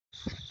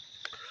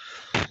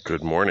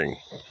Good morning.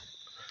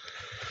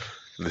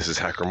 This is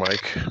Hacker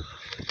Mike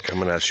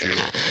coming at you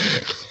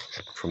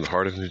from the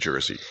heart of New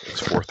Jersey.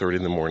 It's 4:30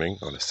 in the morning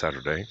on a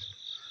Saturday.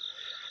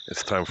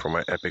 It's time for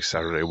my epic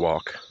Saturday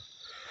walk.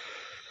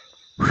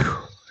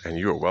 And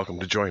you are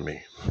welcome to join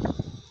me.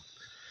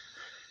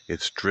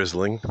 It's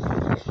drizzling,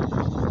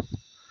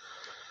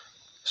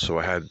 so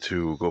I had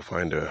to go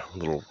find a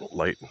little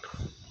light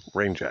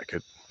rain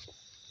jacket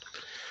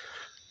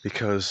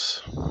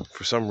because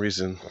for some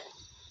reason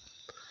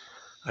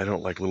I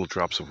don't like little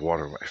drops of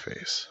water on my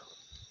face.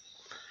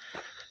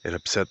 It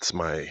upsets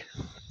my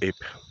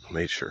ape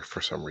nature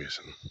for some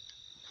reason.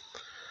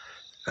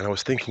 And I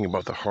was thinking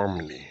about the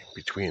harmony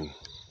between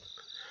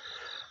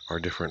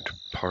our different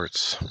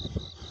parts,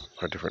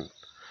 our different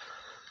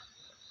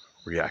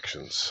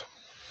reactions,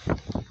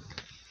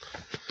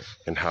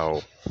 and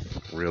how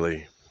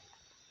really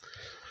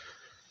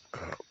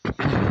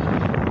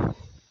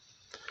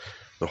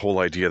the whole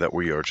idea that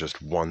we are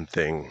just one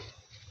thing,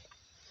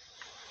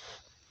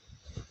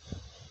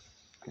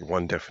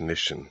 one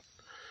definition,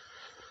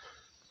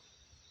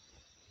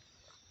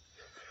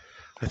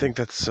 I think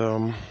that's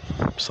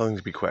something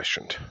to be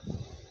questioned.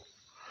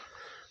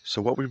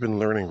 So what we've been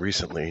learning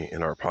recently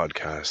in our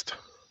podcast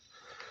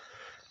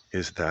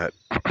is that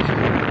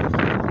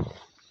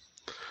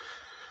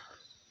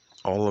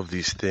all of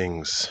these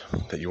things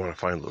that you want to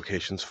find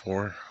locations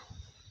for,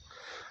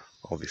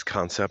 all these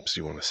concepts,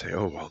 you want to say,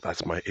 oh, well,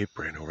 that's my ape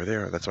brain over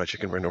there, that's my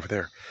chicken brain over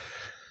there.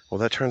 Well,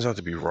 that turns out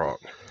to be wrong.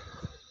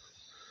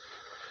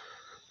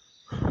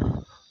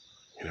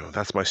 You know,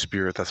 that's my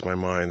spirit, that's my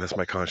mind, that's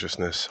my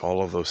consciousness,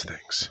 all of those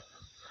things.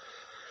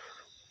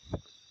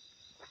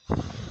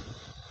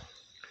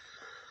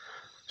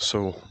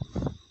 So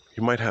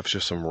you might have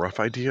just some rough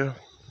idea,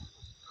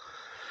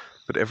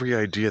 but every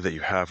idea that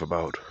you have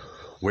about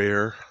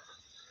where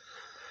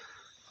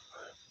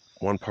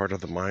one part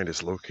of the mind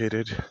is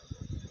located,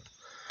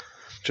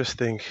 just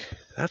think,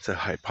 that's a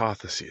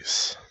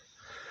hypothesis.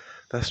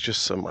 That's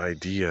just some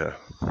idea.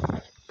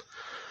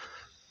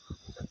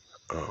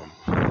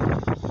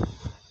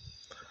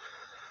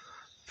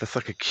 That's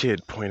like a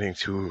kid pointing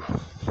to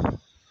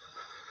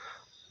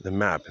the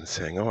map and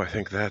saying, oh, I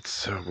think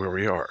that's where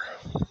we are.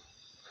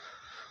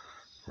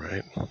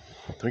 Right?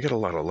 We got a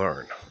lot to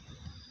learn.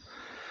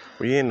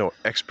 We ain't no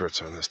experts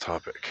on this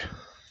topic.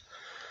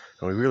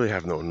 And we really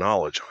have no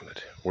knowledge on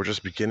it. We're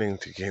just beginning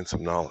to gain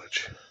some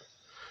knowledge.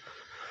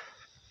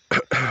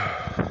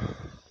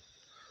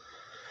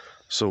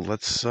 So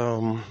let's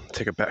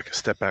take a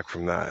step back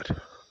from that.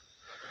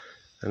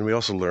 And we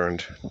also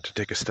learned to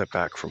take a step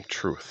back from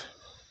truth.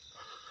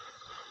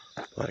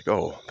 Like,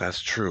 oh,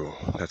 that's true.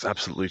 That's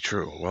absolutely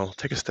true. Well,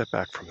 take a step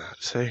back from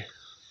that. Say,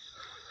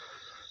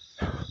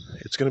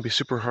 it's going to be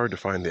super hard to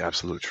find the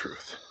absolute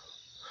truth.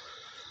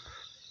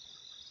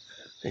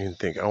 And you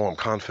think, oh, I'm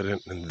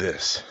confident in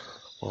this.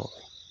 Well,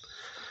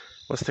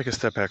 let's take a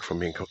step back from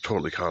being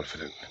totally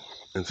confident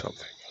in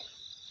something.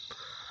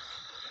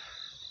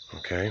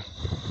 Okay?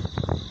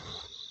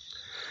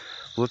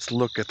 Let's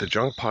look at the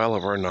junk pile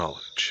of our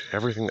knowledge,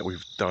 everything that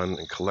we've done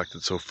and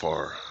collected so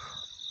far,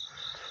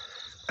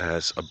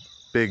 as a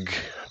big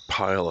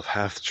pile of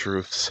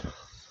half-truths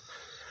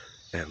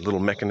and little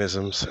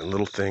mechanisms and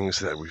little things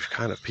that we've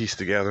kind of pieced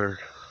together,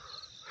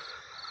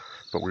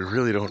 but we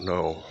really don't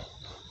know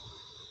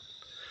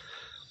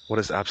what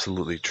is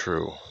absolutely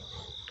true.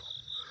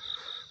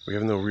 We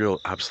have no real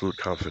absolute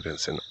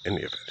confidence in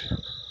any of it.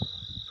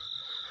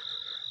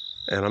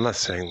 And I'm not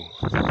saying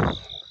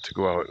to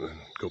go out and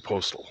go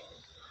postal.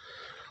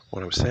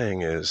 What I'm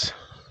saying is,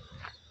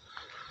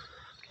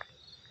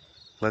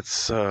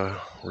 let's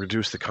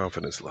reduce the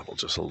confidence level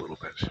just a little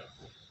bit.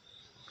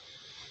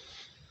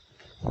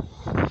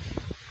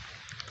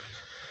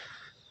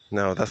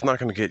 Now, that's not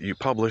going to get you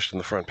published on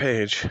the front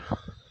page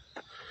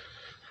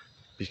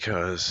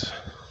because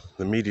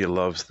the media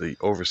loves the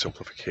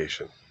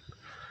oversimplification,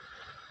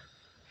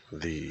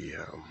 the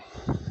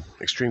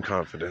extreme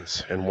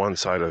confidence in one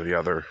side or the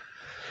other.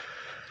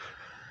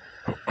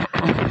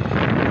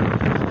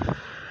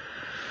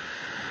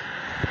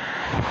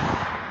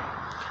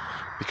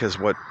 Because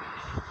what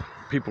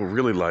people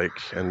really like,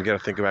 and you got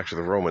to think back to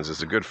the Romans,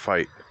 is a good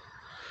fight.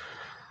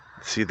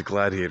 See the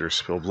gladiators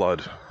spill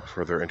blood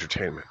for their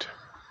entertainment.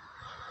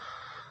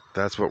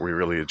 That's what we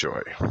really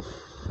enjoy.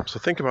 So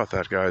think about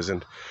that, guys,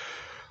 and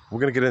we're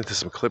going to get into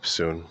some clips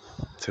soon.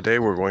 Today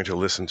we're going to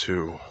listen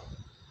to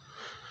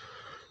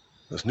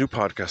this new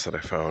podcast that I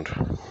found.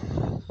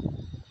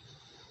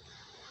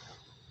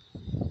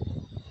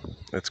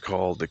 It's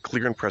called The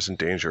Clear and Present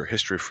Danger,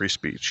 History of Free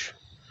Speech.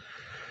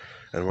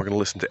 And we're going to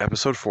listen to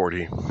episode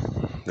 40,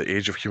 The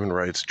Age of Human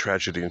Rights,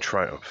 Tragedy and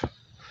Triumph.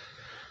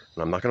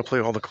 And I'm not going to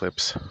play all the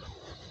clips.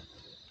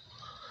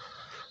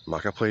 I'm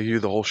not going to play you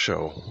the whole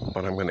show,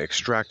 but I'm going to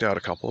extract out a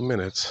couple of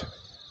minutes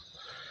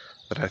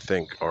that I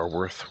think are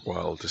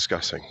worthwhile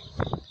discussing.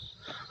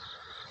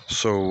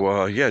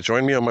 So,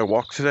 join me on my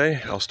walk today.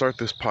 I'll start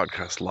this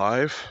podcast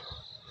live.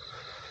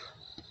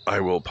 I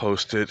will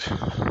post it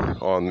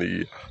on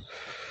the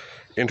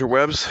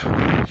interwebs.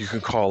 You can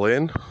call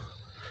in,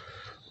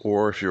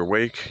 Or if you're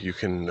awake, you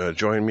can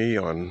join me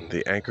on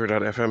the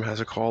anchor.fm has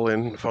a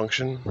call-in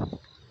function.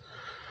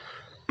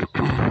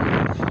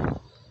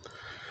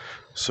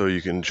 So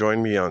you can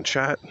join me on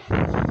chat,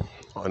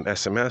 on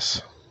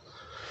SMS.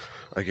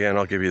 Again,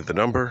 I'll give you the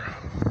number.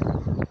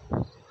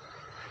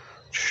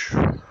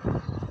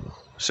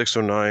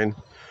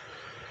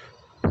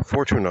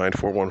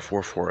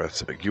 609-429-4144.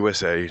 That's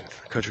USA,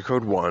 country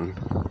code 1,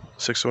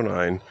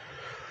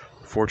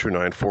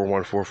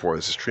 609-429-4144.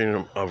 This is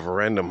treating of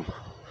random.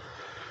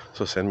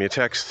 So send me a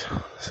text,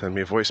 send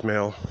me a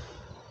voicemail.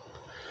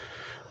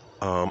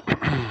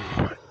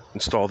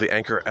 Install the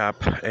Anchor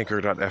app,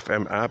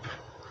 anchor.fm app,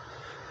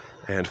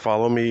 and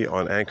follow me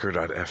on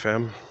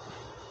anchor.fm.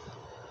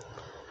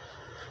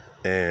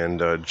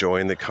 And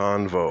join the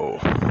convo.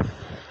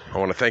 I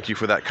want to thank you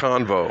for that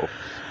convo.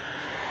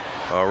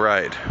 All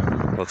right,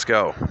 let's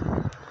go.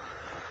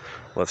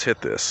 Let's hit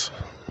this.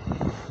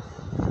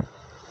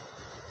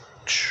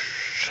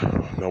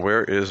 Now,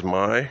 where is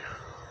my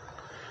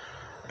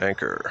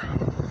anchor?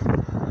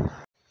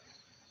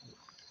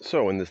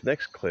 So, in this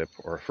next clip,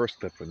 or first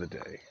clip of the day,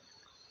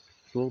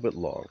 it's a little bit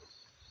long,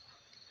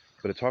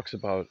 but it talks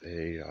about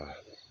a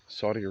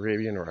Saudi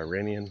Arabian or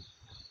Iranian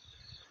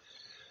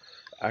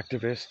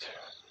activist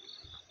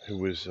who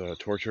was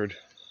tortured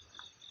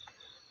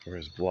for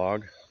his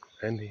blog.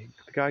 And the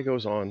guy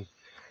goes on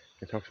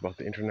and talks about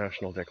the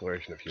International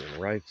Declaration of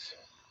Human Rights,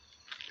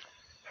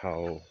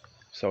 how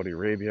Saudi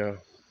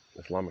Arabia,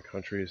 Islamic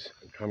countries,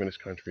 and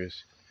communist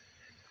countries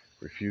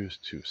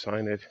refused to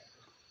sign it,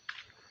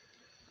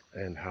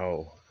 and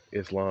how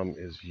Islam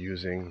is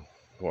using,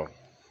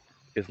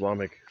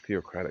 Islamic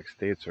theocratic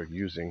states are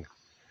using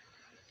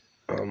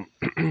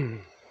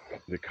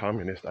the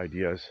communist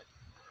ideas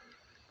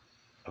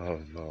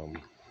of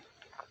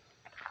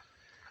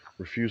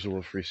refusal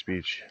of free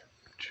speech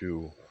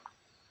to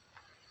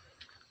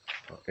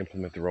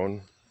implement their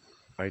own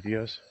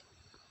ideas.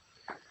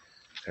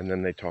 And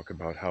then they talk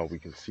about how we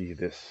can see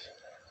this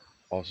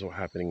also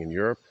happening in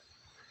Europe.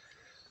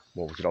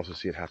 Well, we could also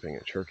see it happening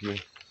in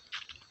Turkey.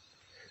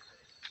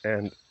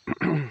 And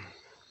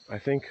I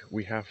think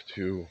we have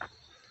to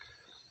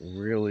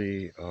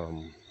really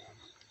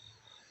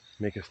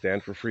make a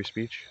stand for free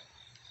speech,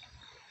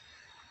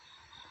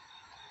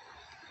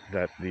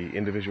 that the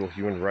individual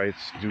human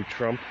rights do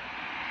trump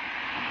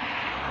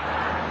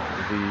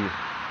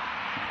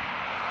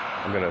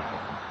I'm going to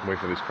wait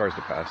for these cars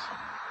to pass,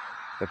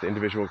 that the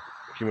individual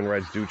human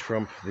rights do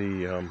trump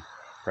the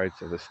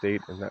rights of the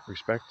state in that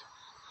respect.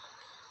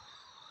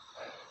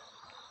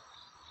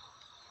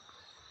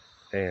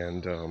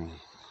 And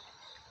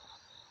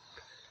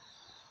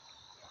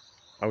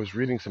I was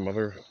reading some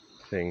other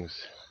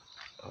things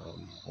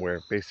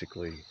where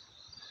basically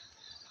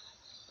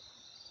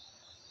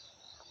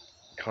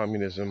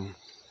communism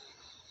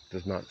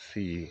does not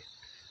see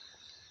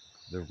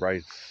the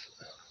rights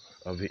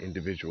of the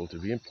individual to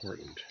be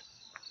important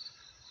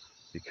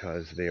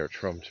because they are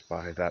trumped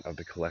by that of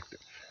the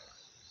collective.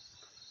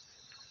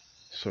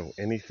 So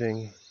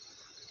anything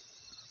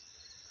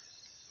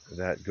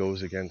that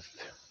goes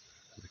against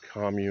the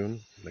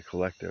commune, the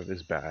collective,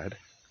 is bad.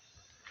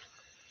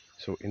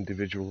 So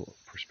individual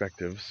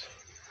perspectives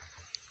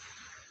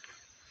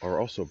are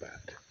also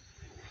bad.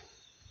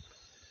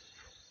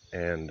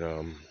 And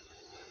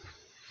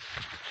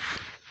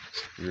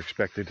you're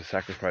expected to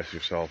sacrifice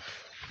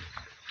yourself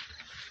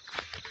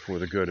for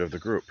the good of the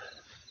group.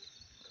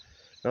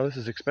 Now, this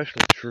is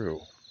especially true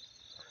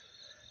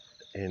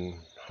in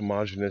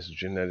homogeneous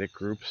genetic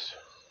groups,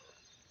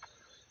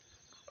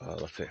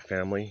 let's say a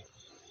family,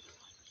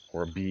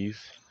 or bees.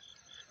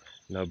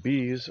 Now,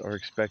 bees are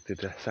expected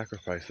to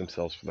sacrifice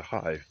themselves for the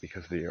hive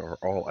because they are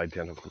all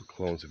identical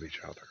clones of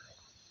each other.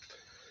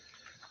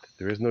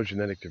 There is no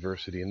genetic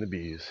diversity in the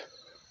bees,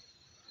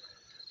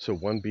 so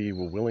one bee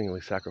will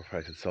willingly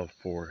sacrifice itself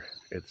for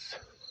its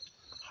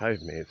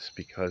hive mates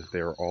because they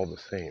are all the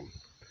same.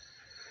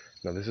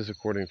 Now, this is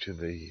according to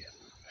the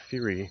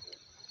theory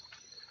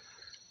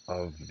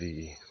of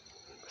the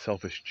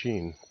selfish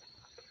gene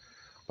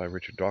by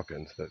Richard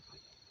Dawkins that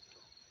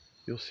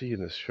you'll see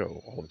in this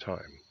show all the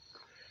time,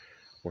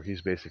 where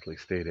he's basically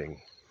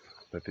stating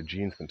that the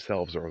genes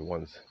themselves are the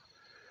ones,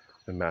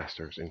 the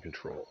masters in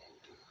control.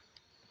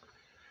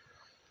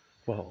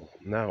 Well,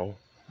 now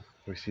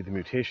we see the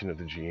mutation of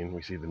the gene,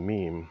 we see the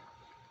meme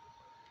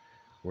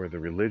where the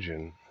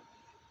religion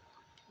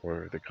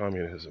or the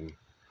communism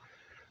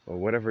or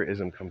whatever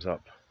ism comes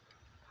up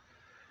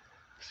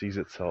sees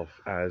itself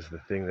as the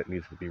thing that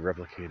needs to be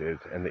replicated,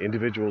 and the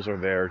individuals are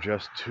there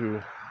just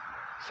to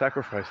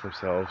sacrifice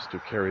themselves to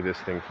carry this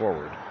thing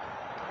forward.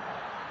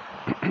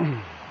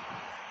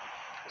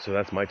 So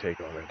that's my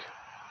take on it.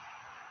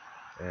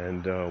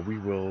 And we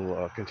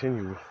will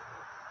continue.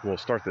 We'll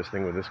start this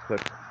thing with this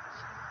clip.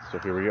 So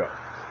here we go.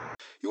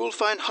 You will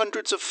find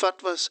hundreds of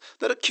fatwas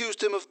that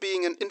accused him of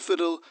being an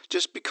infidel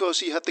just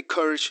because he had the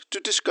courage to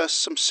discuss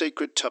some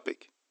sacred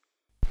topic.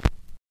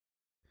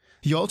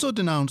 He also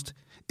denounced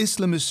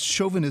Islamist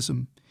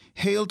chauvinism,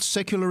 hailed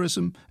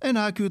secularism, and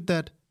argued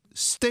that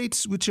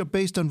states which are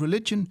based on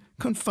religion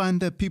confine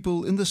their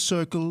people in the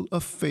circle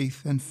of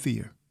faith and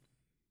fear.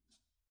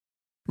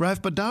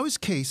 Raif Badawi's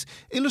case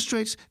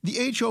illustrates the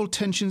age-old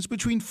tensions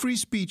between free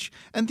speech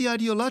and the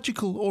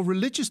ideological or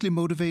religiously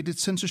motivated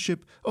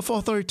censorship of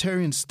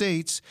authoritarian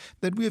states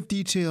that we have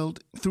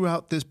detailed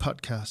throughout this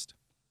podcast.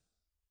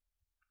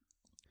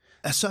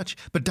 As such,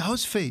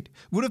 Badawi's fate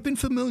would have been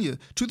familiar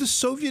to the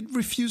Soviet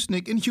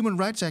refusenik and human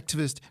rights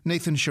activist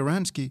Nathan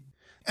Sharansky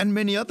and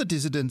many other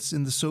dissidents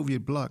in the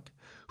Soviet bloc,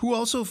 who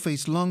also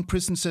faced long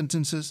prison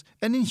sentences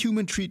and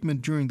inhuman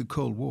treatment during the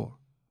Cold War.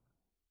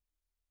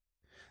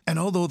 And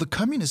although the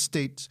communist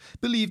states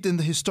believed in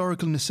the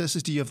historical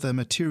necessity of their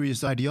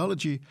materialist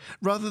ideology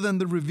rather than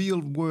the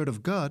revealed word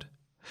of God,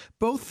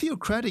 both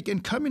theocratic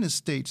and communist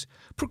states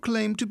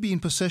proclaimed to be in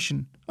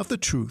possession of the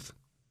truth.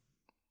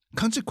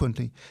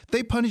 Consequently,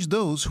 they punish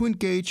those who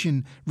engage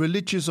in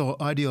religious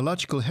or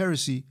ideological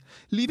heresy,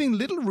 leaving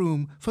little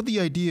room for the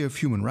idea of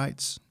human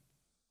rights.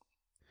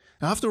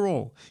 After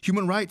all,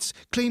 human rights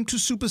claim to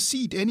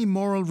supersede any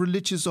moral,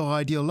 religious, or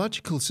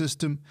ideological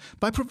system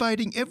by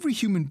providing every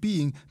human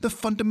being the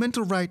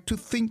fundamental right to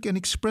think and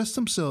express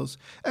themselves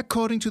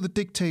according to the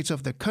dictates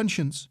of their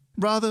conscience,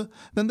 rather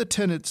than the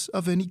tenets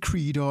of any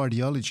creed or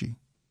ideology.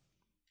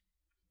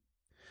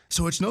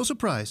 So it's no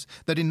surprise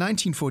that in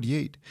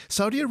 1948,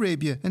 Saudi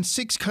Arabia and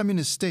 6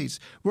 communist states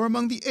were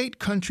among the 8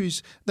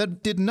 countries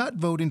that did not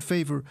vote in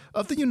favor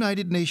of the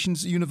United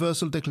Nations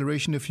Universal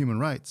Declaration of Human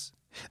Rights,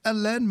 a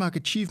landmark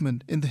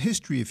achievement in the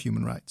history of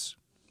human rights.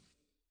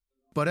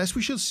 But as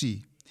we shall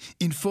see,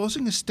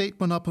 enforcing a state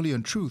monopoly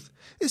on truth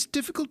is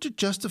difficult to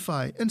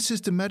justify and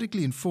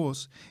systematically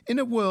enforce in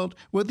a world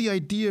where the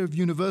idea of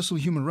universal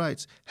human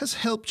rights has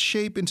helped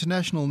shape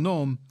international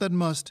norm that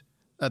must,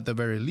 at the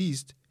very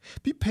least,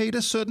 be paid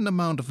a certain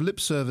amount of lip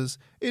service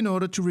in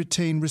order to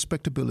retain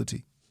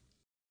respectability.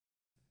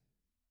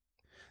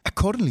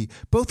 Accordingly,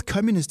 both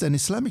communist and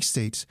Islamic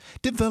states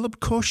developed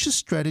cautious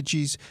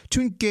strategies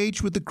to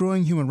engage with the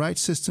growing human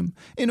rights system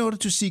in order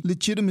to seek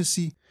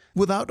legitimacy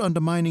without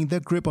undermining their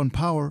grip on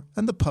power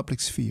and the public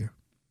sphere.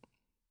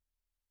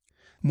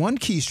 One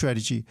key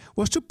strategy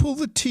was to pull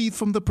the teeth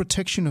from the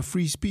protection of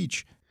free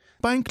speech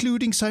by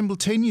including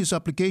simultaneous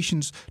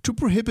obligations to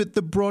prohibit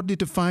the broadly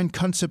defined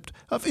concept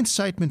of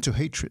incitement to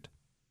hatred,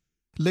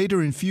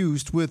 later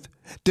infused with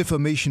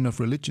defamation of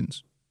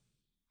religions.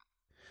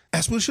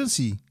 As we shall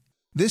see,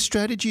 this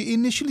strategy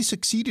initially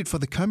succeeded for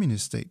the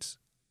communist states.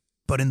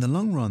 But in the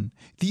long run,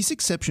 these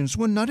exceptions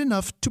were not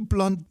enough to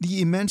blunt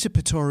the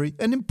emancipatory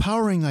and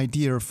empowering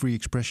idea of free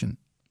expression.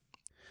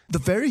 The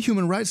very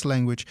human rights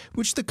language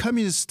which the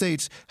communist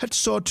states had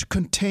sought to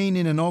contain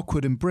in an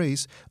awkward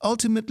embrace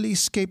ultimately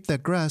escaped their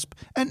grasp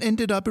and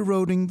ended up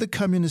eroding the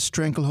communist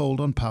stranglehold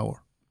on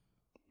power.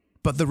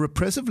 But the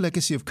repressive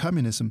legacy of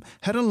communism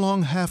had a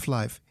long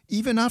half-life,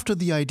 even after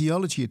the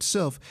ideology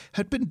itself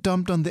had been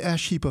dumped on the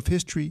ash heap of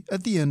history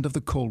at the end of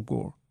the Cold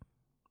War.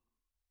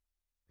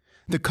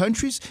 The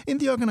countries in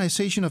the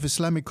Organization of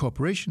Islamic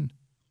Cooperation,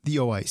 the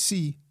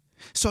OIC,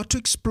 sought to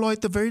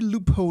exploit the very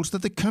loopholes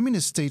that the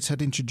communist states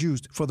had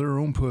introduced for their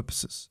own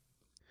purposes.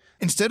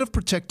 Instead of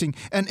protecting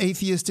an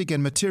atheistic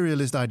and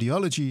materialist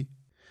ideology,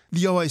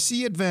 the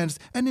OIC advanced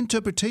an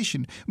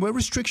interpretation where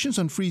restrictions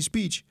on free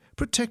speech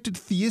protected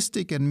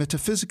theistic and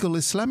metaphysical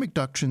Islamic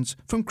doctrines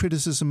from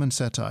criticism and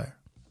satire.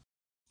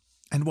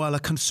 And while a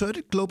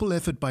concerted global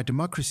effort by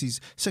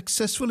democracies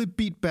successfully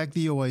beat back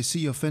the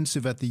OIC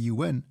offensive at the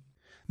UN,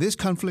 this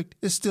conflict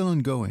is still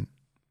ongoing.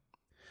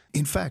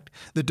 In fact,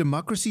 the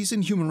democracies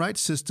and human rights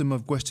system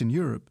of Western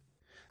Europe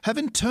have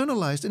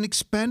internalized and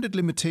expanded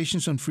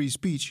limitations on free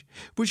speech,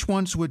 which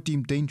once were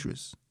deemed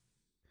dangerous.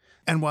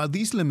 And while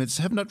these limits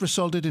have not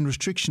resulted in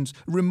restrictions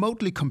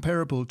remotely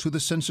comparable to the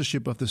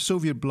censorship of the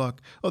Soviet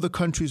bloc or the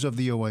countries of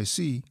the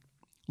OIC,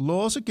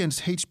 laws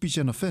against hate speech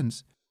and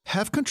offense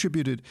have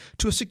contributed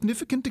to a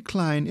significant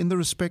decline in the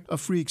respect of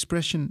free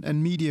expression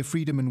and media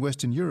freedom in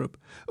Western Europe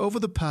over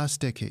the past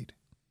decade.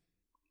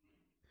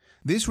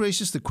 This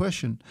raises the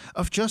question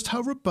of just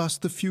how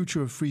robust the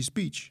future of free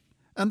speech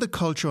and the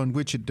culture on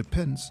which it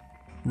depends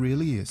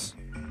really is.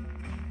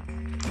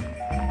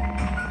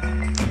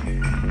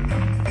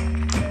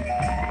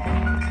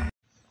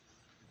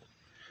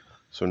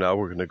 So now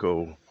we're going to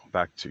go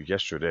back to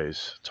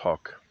yesterday's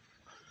talk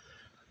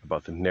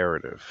about the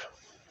narrative.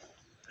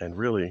 And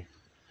really,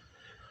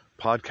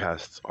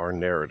 podcasts are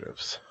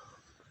narratives,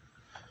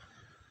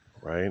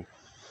 right?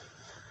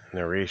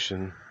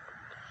 Narration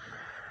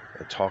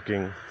and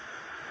talking.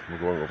 We're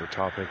going over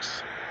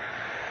topics.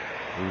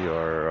 We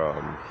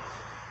are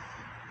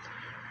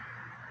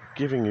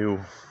giving you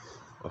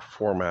a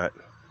format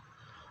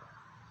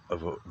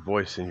of a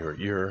voice in your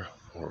ear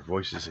or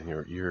voices in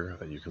your ear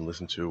that you can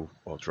listen to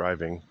while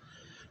driving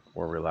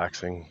or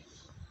relaxing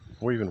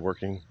or even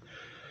working.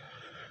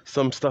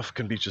 Some stuff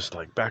can be just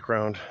like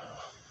background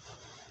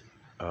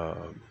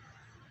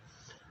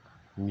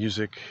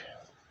music.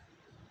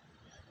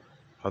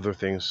 Other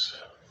things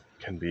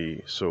can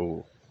be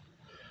so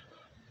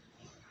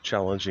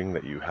challenging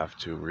that you have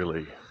to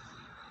really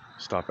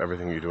stop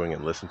everything you're doing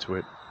and listen to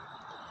it.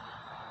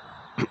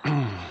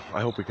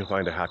 I hope we can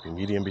find a happy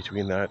medium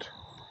between that.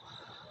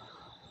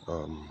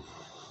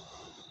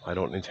 I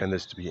don't intend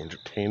this to be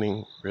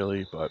entertaining,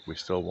 really, but we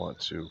still want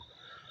to,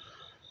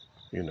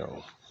 we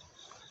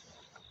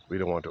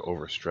don't want to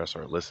overstress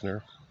our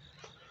listener.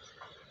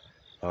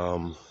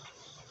 So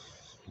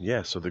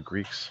the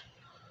Greeks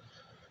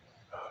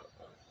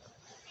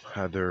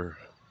had their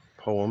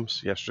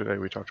poems yesterday.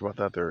 We talked about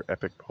that. Their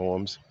epic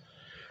poems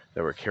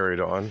that were carried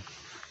on.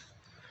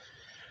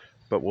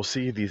 But we'll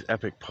see these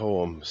epic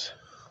poems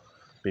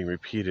being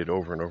repeated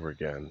over and over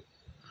again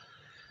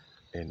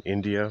in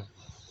India,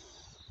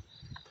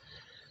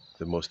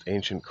 the most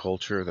ancient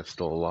culture that's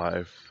still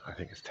alive. I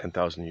think it's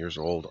 10,000 years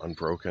old,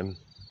 unbroken.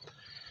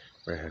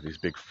 Where they have these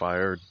big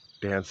fire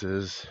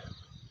dances,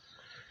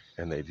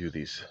 and they do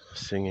these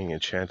singing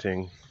and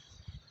chanting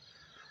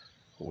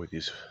with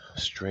these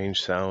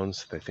strange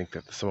sounds. They think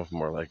that some of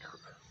them are like,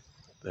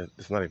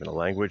 it's not even a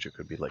language, it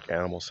could be like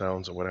animal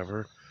sounds or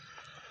whatever.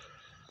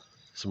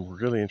 Some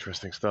really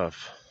interesting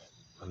stuff.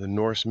 The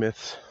Norse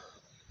myths,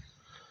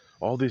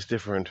 all these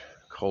different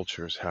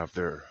cultures have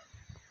their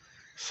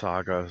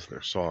sagas,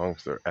 their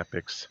songs, their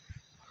epics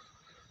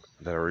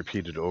that are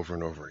repeated over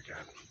and over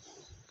again.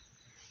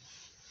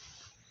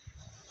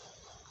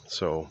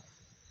 So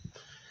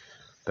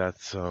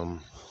that's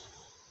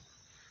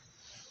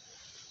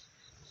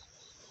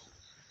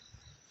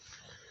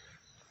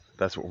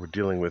what we're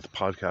dealing with.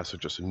 Podcasts are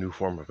just a new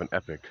form of an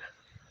epic,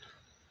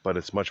 but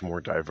it's much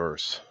more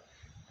diverse.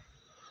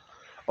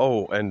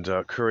 Oh, and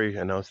Curry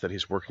announced that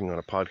he's working on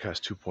a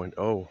podcast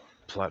 2.0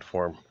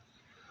 platform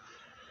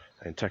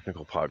and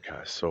technical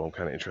podcast, so I'm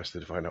kind of interested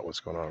to find out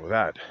what's going on with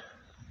that.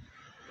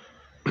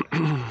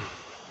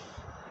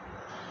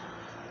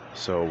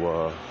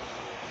 So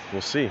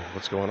we'll see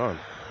what's going on.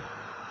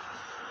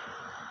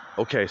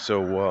 Okay,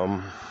 so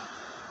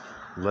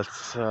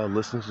let's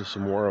listen to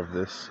some more of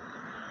this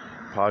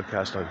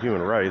podcast on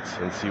human rights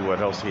and see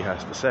what else he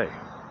has to say.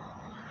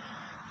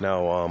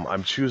 Now,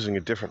 I'm choosing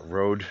a different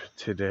road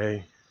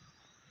today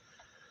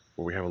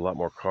where we have a lot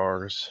more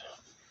cars.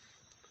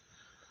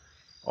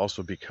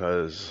 Also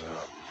because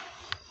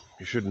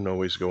you shouldn't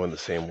always go in the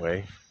same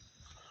way.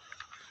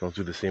 Don't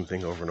do the same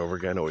thing over and over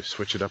again. Always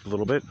switch it up a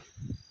little bit.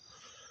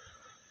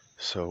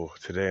 So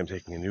today I'm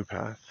taking a new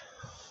path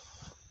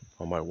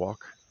on my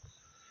walk.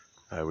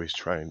 I always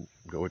try and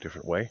go a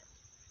different way.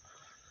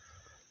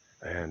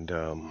 And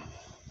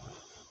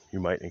you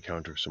might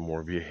encounter some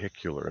more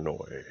vehicular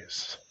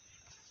noise.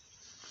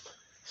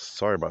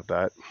 Sorry about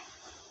that.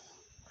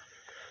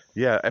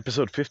 Yeah,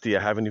 episode 50,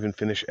 I haven't even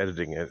finished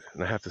editing it.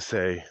 And I have to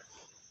say,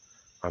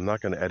 I'm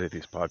not going to edit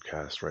these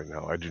podcasts right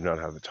now. I do not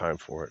have the time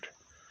for it.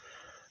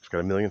 I've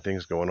got a million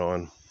things going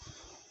on.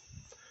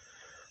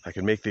 I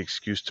can make the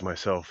excuse to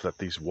myself that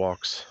these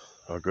walks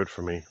are good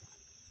for me.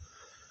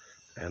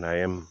 And I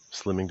am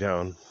slimming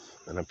down,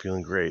 and I'm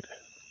feeling great.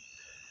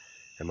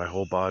 And my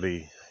whole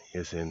body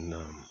is in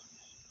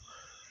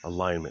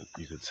alignment,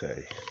 you could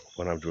say,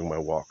 when I'm doing my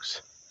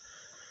walks.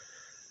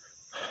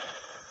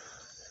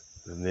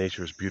 The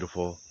nature is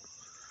beautiful,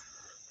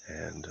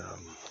 and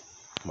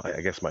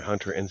I guess my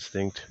hunter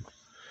instinct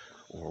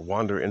or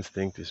wander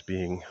instinct is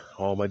being,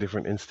 all my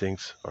different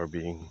instincts are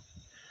being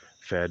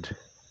fed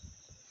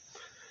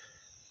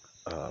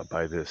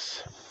by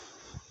this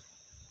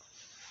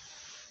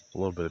a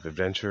little bit of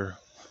adventure.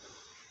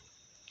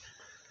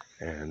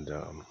 And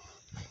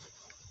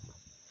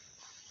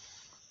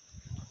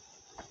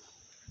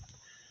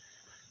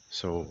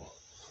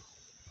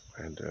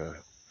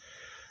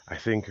I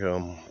think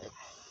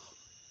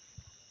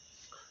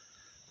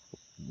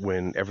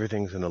when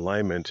everything's in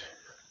alignment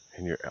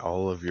and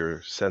all of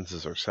your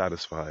senses are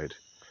satisfied,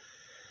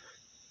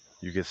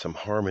 you get some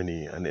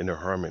harmony, an inner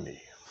harmony.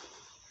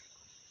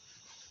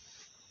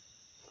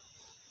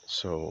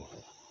 So,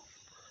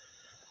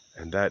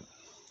 and that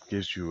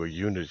gives you a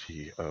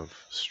unity of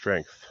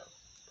strength,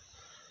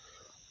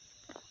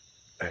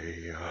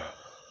 a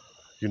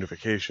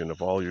unification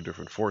of all your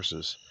different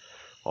forces,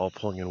 all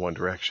pulling in one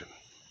direction.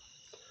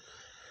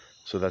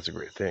 So that's a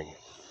great thing.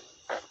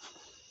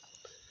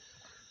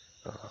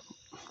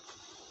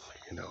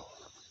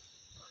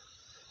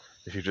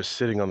 If you're just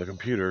sitting on the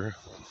computer,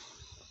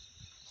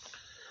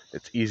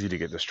 it's easy to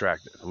get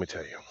distracted, let me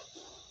tell you.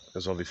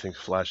 There's all these things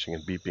flashing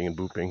and beeping and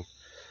booping,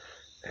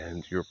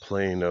 and your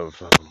plane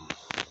of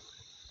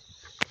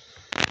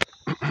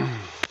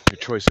your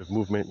choice of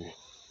movement,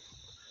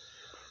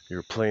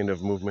 your plane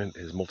of movement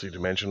is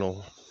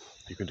multidimensional.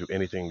 You can do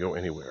anything, go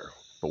anywhere.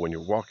 But when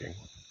you're walking,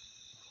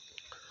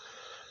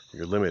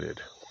 you're limited.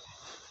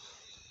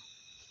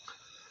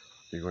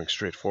 You're going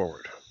straight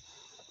forward.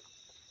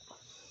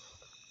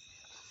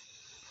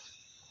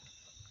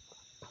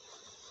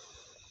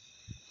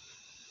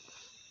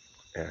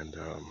 And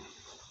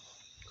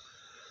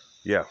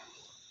yeah,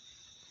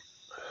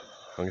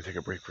 I'm going to take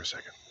a break for a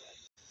second.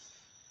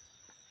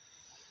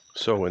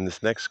 So in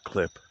this next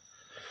clip,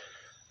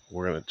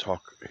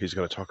 he's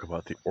going to talk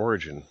about the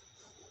origin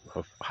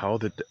of how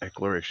the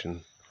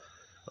Declaration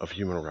of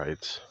Human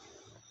Rights,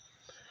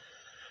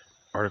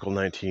 Article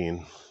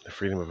 19, the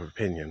freedom of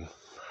opinion,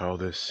 how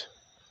this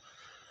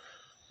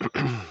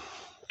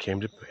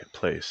came to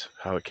place,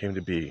 how it came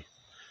to be,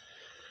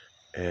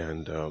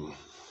 and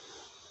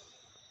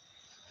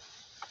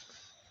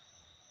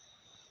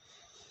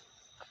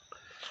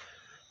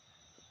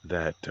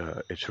that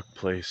it took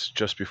place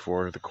just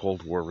before the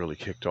Cold War really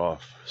kicked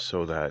off,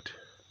 so that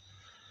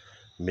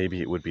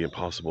maybe it would be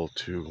impossible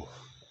to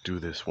do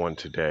this one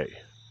today.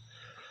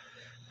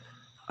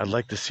 I'd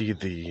like to see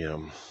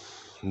the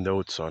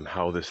notes on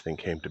how this thing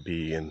came to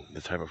be and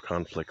the type of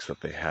conflicts that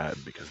they had,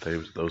 because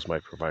those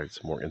might provide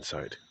some more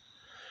insight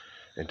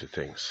into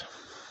things.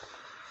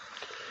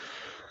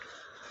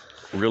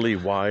 Really,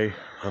 why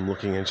I'm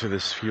looking into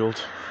this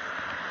field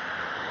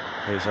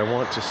is I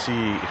want to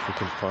see if we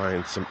can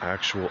find some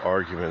actual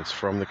arguments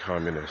from the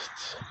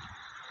communists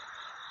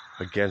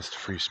against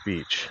free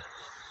speech.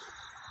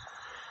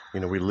 You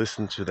know, we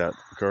listened to that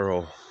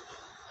girl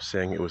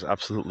saying it was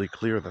absolutely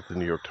clear that the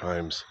New York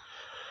Times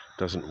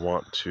doesn't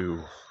want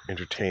to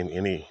entertain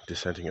any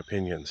dissenting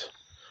opinions,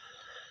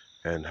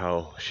 and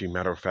how she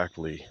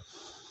matter-of-factly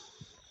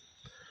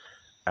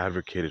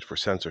advocated for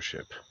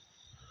censorship.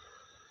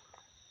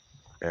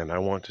 And I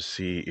want to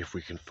see if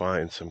we can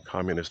find some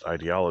communist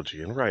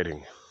ideology in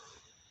writing,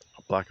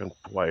 black and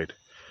white,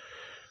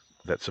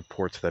 that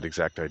supports that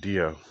exact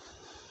idea,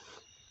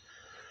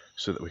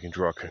 so that we can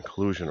draw a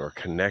conclusion or a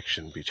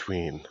connection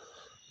between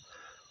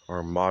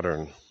our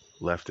modern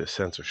leftist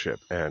censorship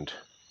and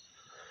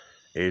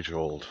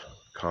age-old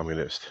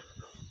communist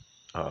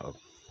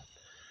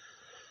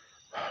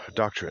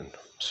doctrine.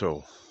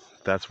 So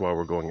that's why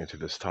we're going into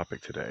this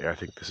topic today. I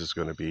think this is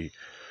going to be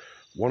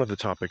one of the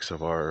topics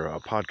of our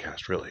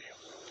podcast, really.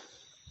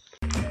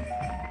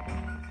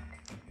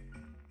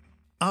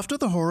 After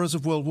the horrors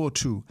of World War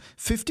II,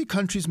 50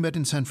 countries met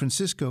in San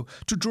Francisco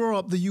to draw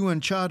up the UN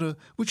Charter,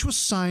 which was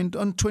signed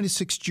on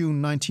 26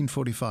 June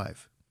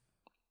 1945.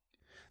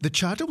 The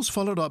Charter was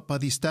followed up by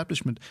the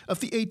establishment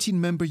of the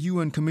 18-member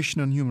UN Commission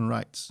on Human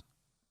Rights.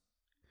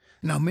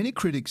 Now, many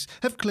critics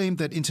have claimed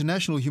that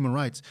international human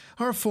rights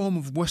are a form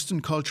of Western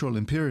cultural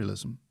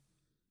imperialism.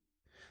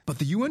 But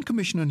the UN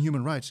Commission on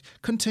Human Rights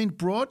contained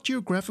broad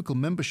geographical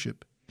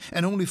membership,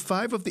 and only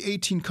 5 of the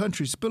 18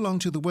 countries belong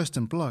to the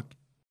Western Bloc.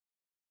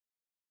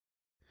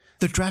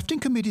 The drafting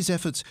committee's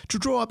efforts to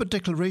draw up a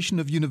declaration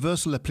of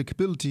universal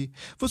applicability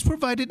was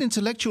provided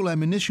intellectual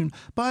ammunition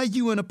by a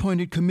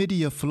UN-appointed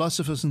committee of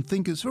philosophers and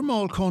thinkers from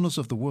all corners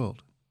of the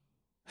world.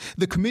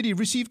 The committee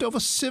received over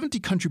 70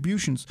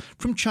 contributions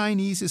from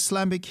Chinese,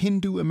 Islamic,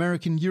 Hindu,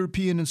 American,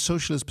 European, and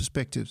socialist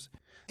perspectives,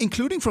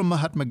 including from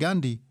Mahatma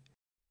Gandhi.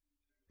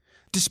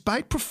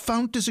 Despite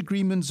profound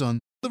disagreements on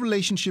the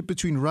relationship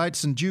between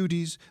rights and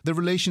duties, the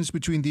relations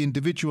between the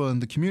individual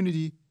and the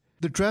community,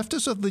 the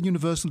drafters of the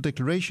Universal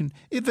Declaration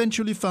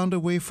eventually found a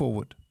way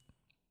forward.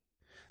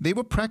 They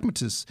were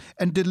pragmatists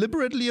and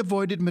deliberately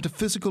avoided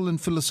metaphysical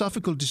and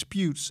philosophical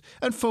disputes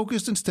and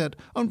focused instead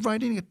on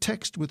writing a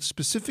text with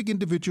specific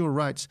individual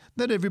rights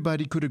that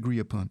everybody could agree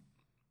upon.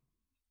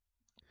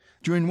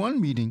 During one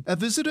meeting, a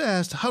visitor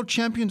asked how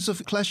champions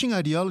of clashing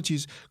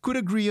ideologies could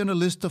agree on a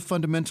list of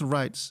fundamental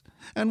rights,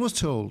 and was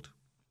told,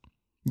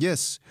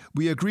 "Yes,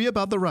 we agree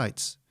about the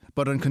rights,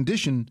 but on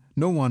condition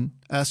no one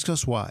asks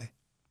us why."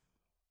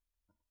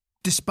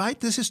 Despite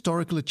this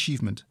historical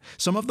achievement,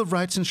 some of the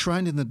rights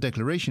enshrined in the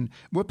Declaration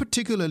were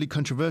particularly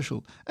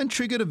controversial and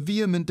triggered a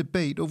vehement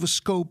debate over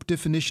scope,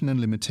 definition, and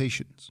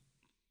limitations.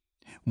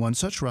 One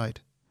such right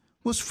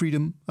was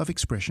freedom of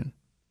expression.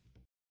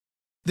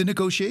 The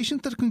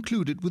negotiations that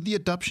concluded with the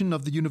adoption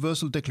of the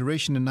Universal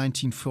Declaration in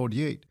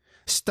 1948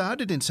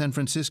 started in San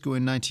Francisco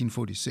in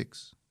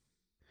 1946.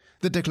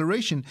 The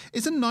Declaration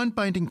is a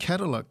non-binding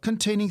catalogue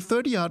containing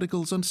 30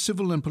 articles on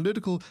civil and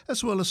political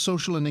as well as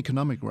social and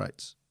economic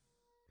rights.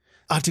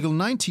 Article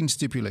 19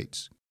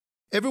 stipulates,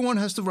 "Everyone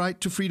has the right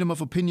to freedom of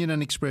opinion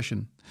and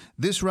expression.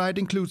 This right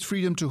includes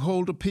freedom to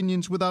hold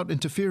opinions without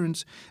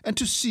interference and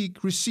to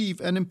seek, receive,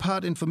 and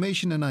impart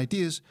information and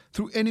ideas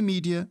through any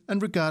media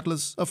and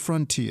regardless of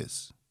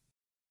frontiers."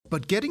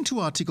 But getting to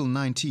Article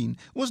 19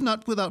 was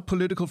not without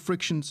political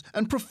frictions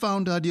and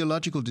profound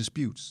ideological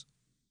disputes.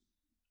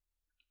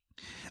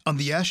 On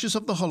the ashes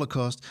of the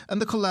Holocaust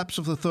and the collapse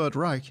of the Third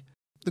Reich,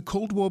 the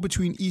Cold War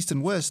between East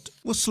and West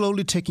was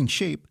slowly taking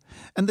shape,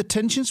 and the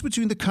tensions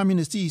between the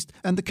Communist East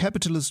and the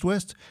capitalist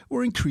West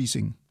were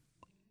increasing.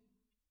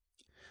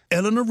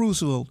 Eleanor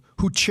Roosevelt,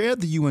 who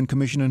chaired the UN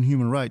Commission on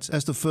Human Rights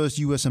as the first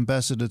US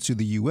ambassador to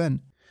the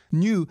UN,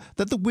 knew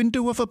that the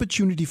window of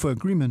opportunity for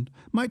agreement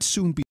might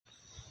soon be.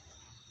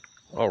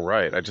 All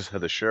right, I just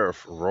had the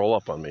sheriff roll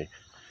up on me.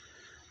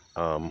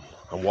 I'm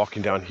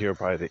walking down here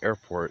by the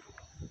airport,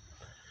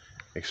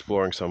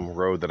 exploring some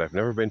road that I've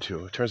never been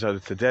to. It turns out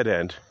it's a dead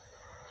end.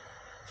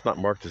 It's not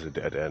marked as a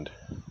dead end.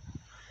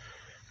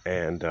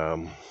 And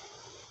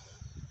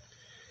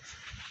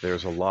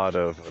there's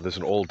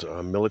an old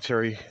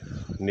military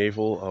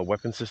naval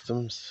weapon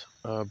systems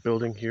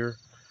building here.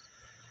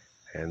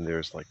 And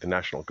there's like the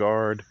National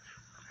Guard,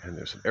 and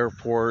there's an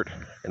airport,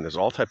 and there's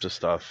all types of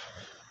stuff.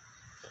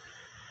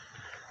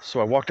 So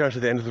I walk down to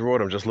the end of the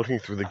road. I'm just looking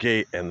through the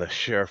gate, and the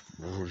sheriff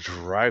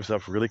drives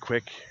up really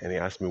quick, and he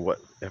asks me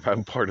if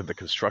I'm part of the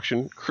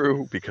construction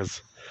crew,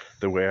 because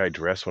the way I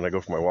dress when I go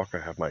for my walk, I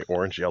have my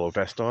orange-yellow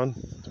vest on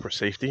for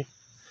safety,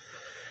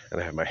 and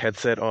I have my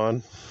headset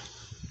on.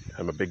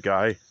 I'm a big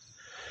guy,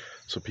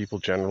 so people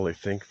generally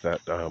think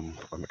that I'm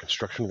a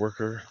construction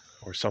worker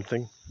or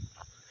something.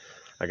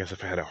 I guess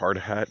if I had a hard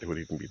hat, it would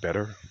even be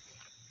better.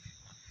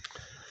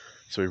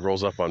 So he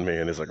rolls up on me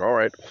and he's like, all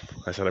right.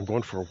 I said, I'm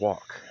going for a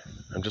walk.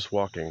 I'm just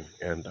walking,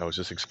 and I was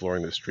just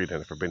exploring the street. I've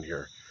never been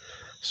here.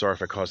 Sorry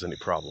if I caused any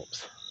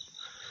problems.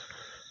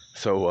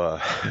 So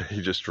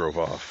he just drove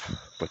off.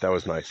 But that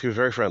was nice. He was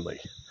very friendly.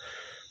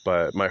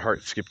 But my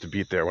heart skipped a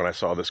beat there when I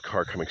saw this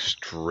car coming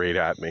straight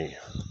at me.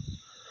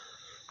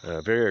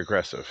 Very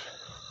aggressive.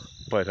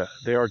 But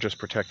they are just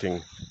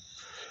protecting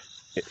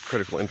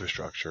critical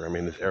infrastructure. I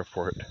mean, this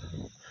airport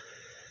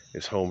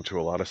is home to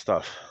a lot of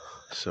stuff.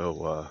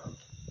 So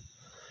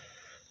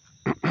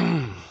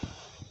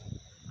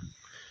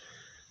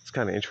it's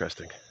kind of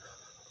interesting.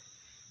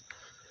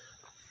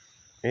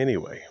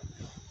 Anyway,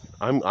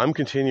 I'm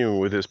continuing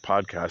with this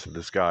podcast of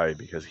this guy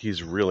because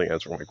he's really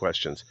answering my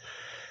questions.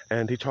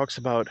 And he talks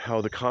about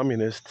how the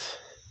communists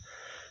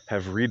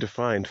have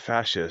redefined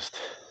fascist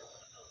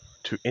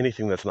to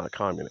anything that's not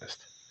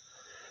communist.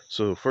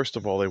 So first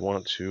of all, they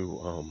want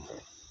to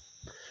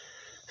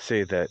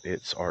say that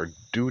it's our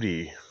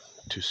duty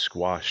to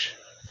squash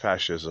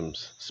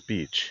fascism's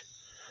speech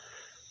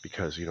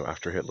because,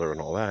 after Hitler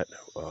and all that,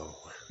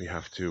 we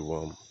have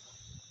to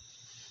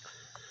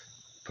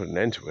put an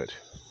end to it.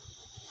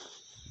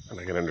 And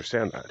I can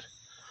understand that.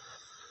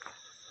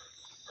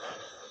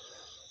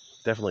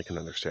 Definitely can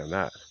understand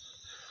that.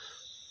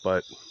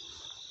 But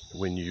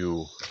when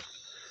you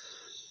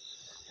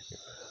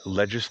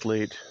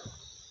legislate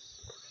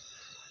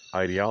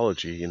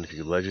ideology, and if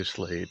you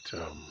legislate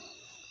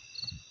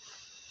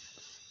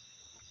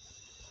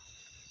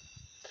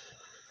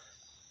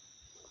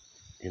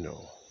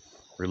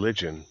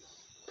religion,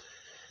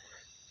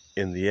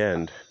 in the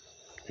end,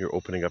 you're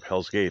opening up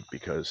Hell's Gate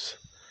because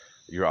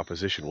your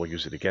opposition will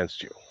use it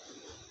against you.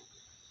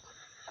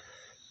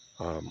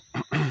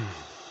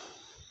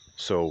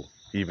 So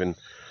even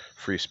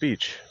free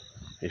speech,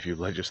 if you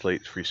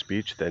legislate free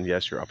speech, then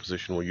yes, your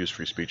opposition will use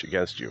free speech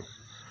against you.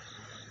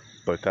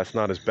 But that's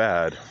not as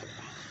bad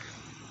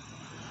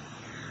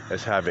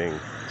as having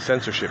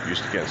censorship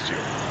used against you,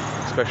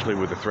 especially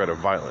with the threat of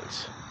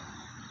violence.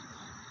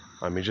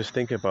 I mean, just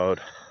think about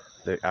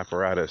the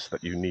apparatus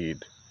that you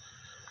need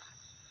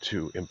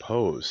to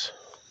impose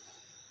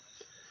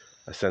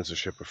a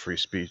censorship of free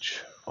speech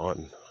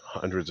on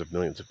hundreds of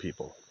millions of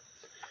people.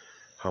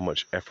 How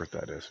much effort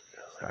that is,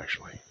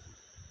 actually.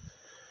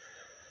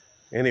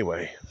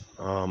 Anyway,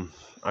 I'm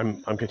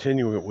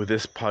continuing with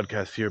this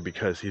podcast here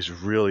because he's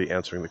really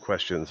answering the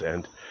questions,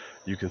 and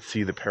you can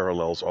see the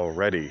parallels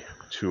already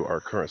to our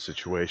current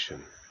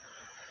situation.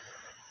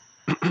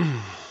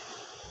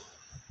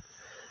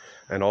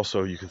 And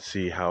also you can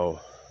see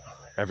how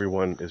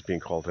everyone is being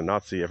called a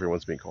Nazi,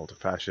 everyone's being called a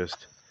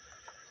fascist.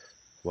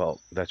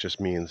 Well, that just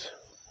means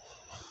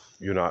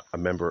you're not a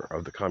member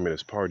of the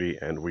Communist Party,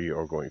 and we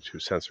are going to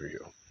censor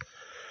you.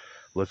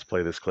 Let's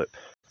play this clip.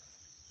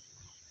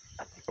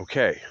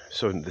 Okay,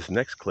 so in this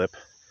next clip,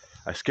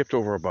 I skipped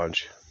over a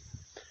bunch.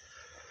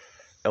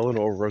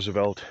 Eleanor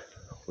Roosevelt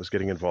was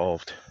getting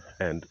involved,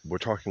 and we're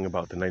talking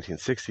about the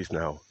 1960s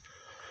now,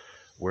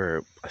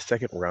 where a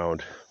second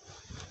round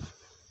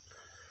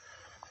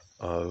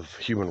of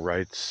human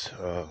rights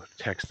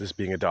text is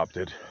being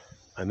adopted,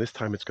 and this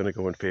time it's going to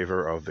go in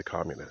favor of the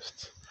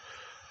communists.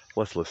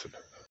 Let's listen.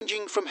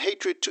 Ranging from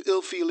hatred to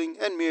ill feeling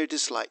and mere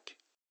dislike.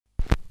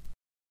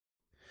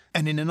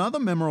 And in another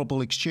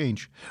memorable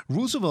exchange,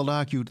 Roosevelt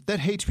argued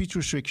that hate speech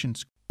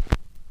restrictions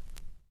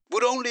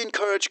would only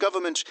encourage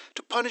governments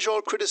to punish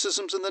all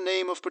criticisms in the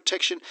name of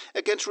protection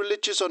against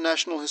religious or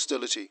national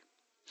hostility.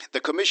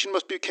 The Commission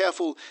must be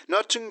careful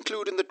not to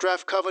include in the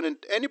draft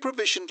covenant any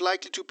provision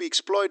likely to be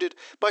exploited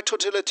by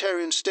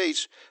totalitarian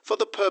states for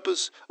the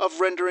purpose of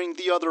rendering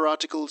the other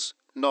articles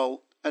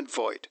null and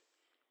void.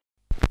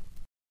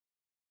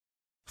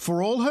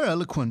 For all her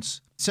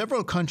eloquence,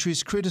 several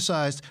countries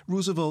criticized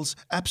Roosevelt's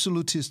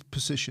absolutist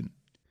position,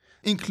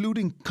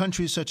 including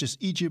countries such as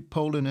Egypt,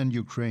 Poland, and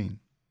Ukraine.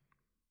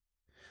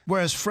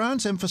 Whereas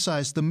France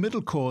emphasized the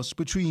middle course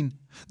between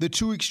the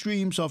two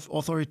extremes of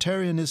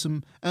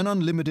authoritarianism and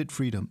unlimited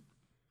freedom.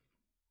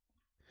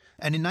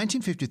 And in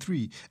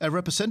 1953, a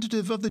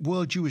representative of the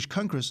World Jewish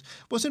Congress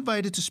was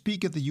invited to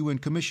speak at the UN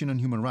Commission on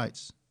Human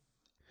Rights.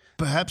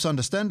 Perhaps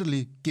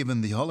understandably,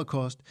 given the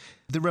Holocaust,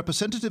 the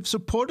representative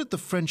supported the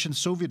French and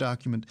Soviet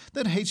argument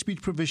that hate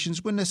speech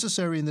provisions were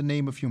necessary in the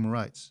name of human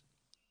rights.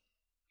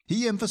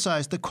 He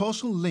emphasized the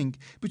causal link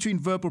between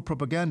verbal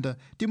propaganda,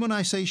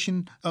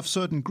 demonization of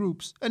certain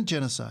groups, and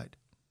genocide.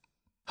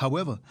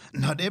 However,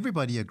 not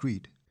everybody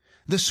agreed.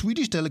 The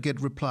Swedish delegate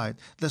replied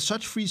that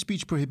such free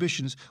speech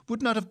prohibitions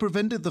would not have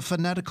prevented the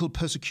fanatical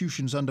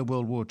persecutions under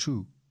World War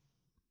II.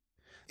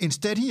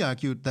 Instead, he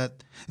argued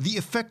that the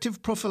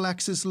effective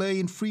prophylaxis lay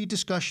in free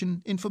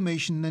discussion,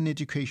 information, and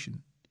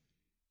education.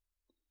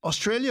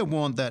 Australia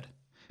warned that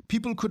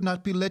people could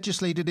not be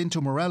legislated into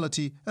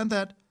morality and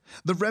that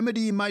the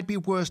remedy might be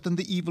worse than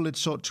the evil it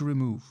sought to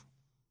remove.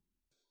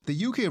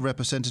 The UK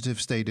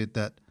representative stated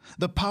that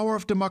the power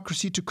of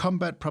democracy to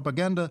combat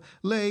propaganda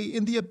lay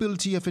in the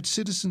ability of its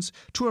citizens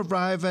to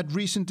arrive at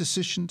recent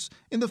decisions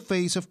in the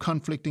face of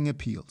conflicting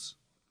appeals.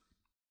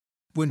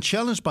 When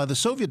challenged by the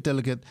Soviet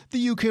delegate,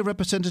 the UK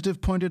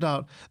representative pointed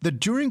out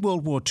that during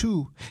World War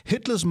II,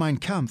 Hitler's Mein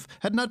Kampf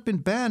had not been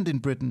banned in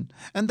Britain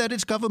and that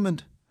its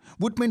government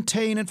would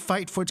maintain and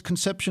fight for its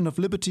conception of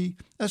liberty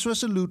as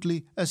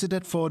resolutely as it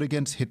had fought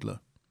against Hitler.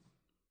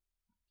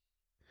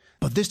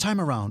 But this time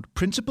around,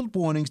 principled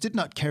warnings did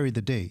not carry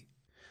the day.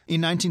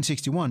 In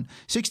 1961,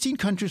 16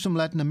 countries from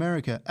Latin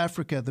America,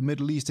 Africa, the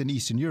Middle East, and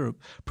Eastern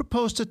Europe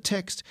proposed a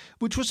text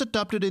which was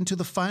adopted into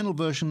the final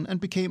version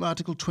and became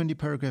Article 20,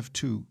 Paragraph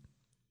 2.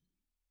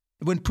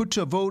 When put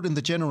to a vote in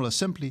the General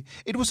Assembly,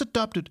 it was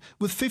adopted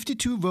with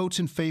 52 votes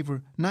in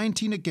favor,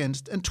 19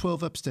 against, and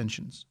 12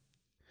 abstentions.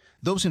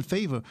 Those in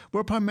favor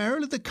were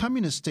primarily the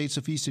communist states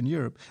of Eastern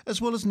Europe,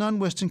 as well as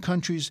non-Western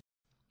countries.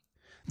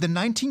 The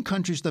 19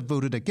 countries that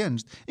voted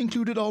against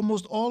included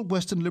almost all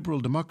Western liberal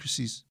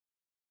democracies.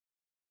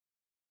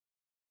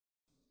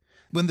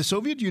 When the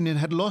Soviet Union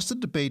had lost the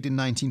debate in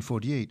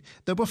 1948,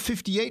 there were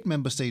 58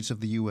 member states of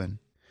the UN.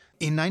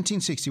 In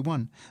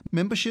 1961,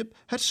 membership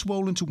had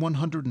swollen to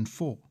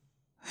 104.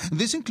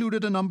 This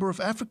included a number of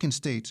African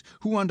states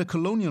who, under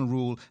colonial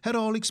rule, had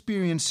all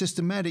experienced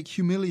systematic,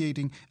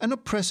 humiliating, and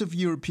oppressive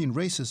European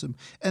racism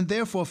and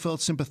therefore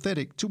felt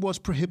sympathetic towards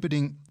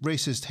prohibiting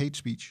racist hate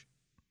speech.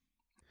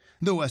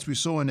 Though, as we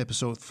saw in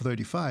episode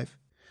 35,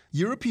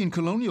 European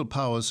colonial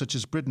powers such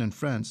as Britain and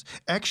France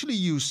actually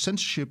used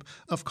censorship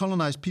of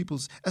colonized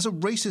peoples as a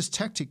racist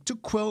tactic to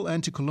quell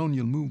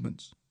anti-colonial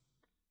movements.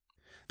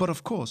 But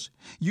of course,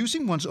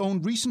 using one's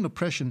own recent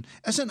oppression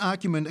as an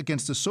argument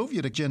against the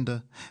Soviet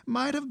agenda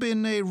might have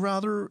been a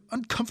rather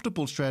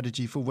uncomfortable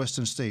strategy for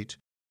Western states.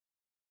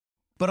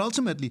 But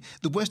ultimately,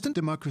 the Western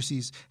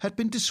democracies had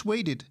been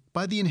dissuaded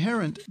by the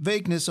inherent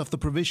vagueness of the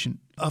provision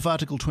of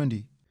Article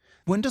 20.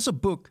 When does a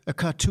book, a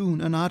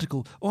cartoon, an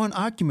article, or an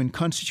argument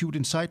constitute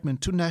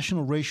incitement to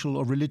national, racial,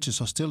 or religious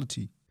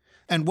hostility?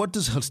 And what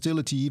does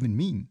hostility even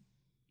mean?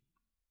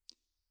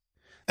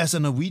 As a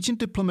Norwegian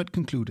diplomat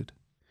concluded,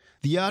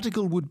 the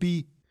article would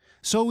be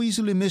so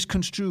easily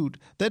misconstrued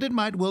that it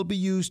might well be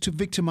used to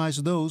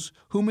victimize those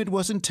whom it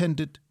was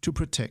intended to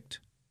protect.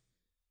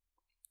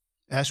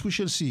 As we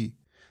shall see,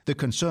 the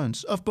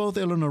concerns of both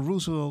Eleanor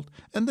Roosevelt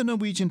and the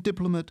Norwegian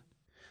diplomat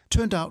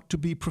turned out to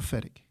be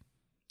prophetic,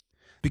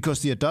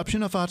 because the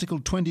adoption of Article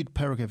 20,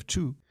 Paragraph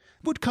 2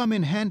 would come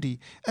in handy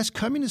as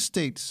communist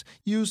states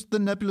used the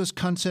nebulous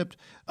concept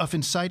of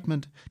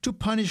incitement to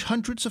punish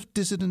hundreds of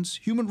dissidents,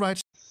 human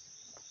rights.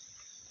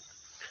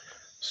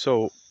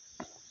 So,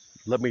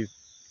 let me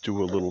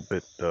do a little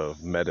bit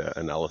of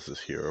meta-analysis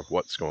here of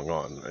what's going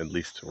on, at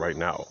least right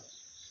now.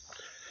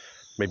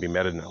 Maybe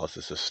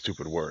meta-analysis is a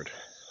stupid word.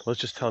 Let's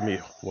just tell me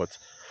what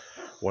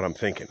I'm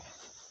thinking.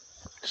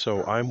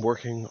 So I'm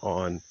working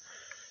on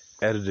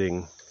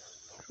editing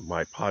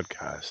my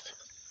podcast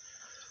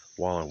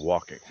while I'm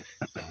walking.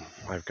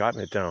 I've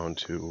gotten it down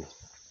to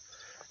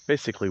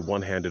basically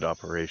one-handed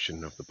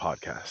operation of the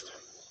podcast.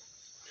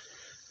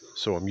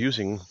 So I'm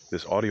using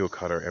this audio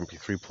cutter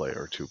MP3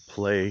 player to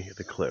play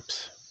the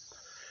clips,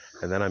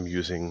 and then I'm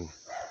using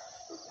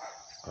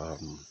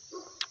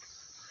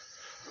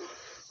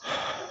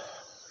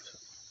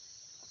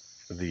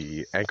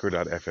the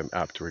Anchor.fm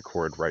app to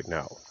record right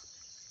now.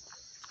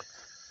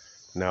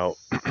 Now,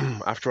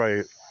 after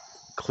I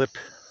clip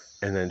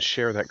and then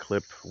share that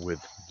clip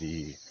with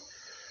the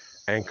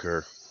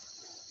Anchor,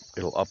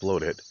 it'll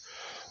upload it,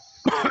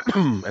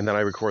 and then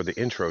I record the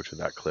intro to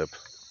that clip.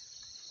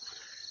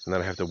 And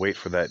then I have to wait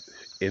for that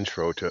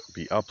intro to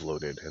be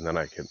uploaded, and then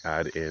I can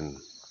add in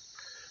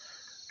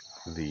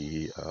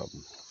the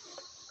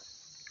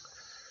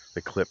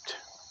clipped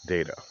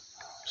data.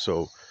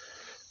 So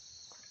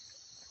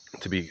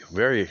to be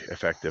very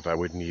effective, I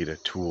would need a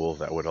tool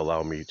that would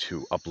allow me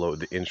to upload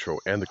the intro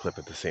and the clip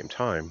at the same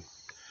time,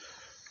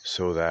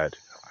 so that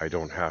I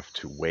don't have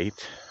to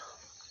wait.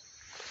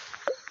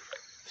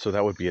 So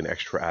that would be an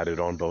extra added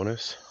on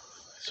bonus.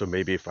 So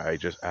maybe if I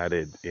just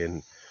added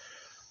in,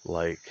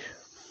 like,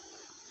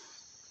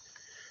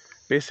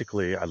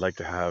 basically, I'd like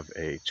to have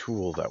a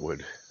tool that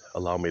would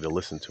allow me to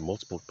listen to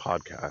multiple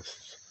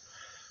podcasts,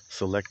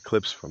 select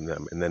clips from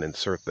them, and then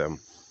insert them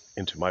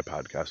into my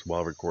podcast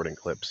while recording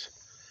clips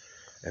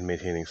and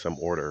maintaining some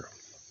order,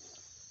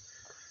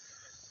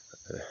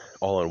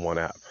 all in one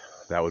app.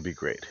 That would be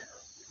great.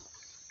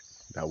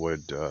 That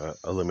would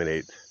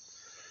eliminate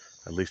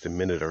at least a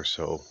minute or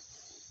so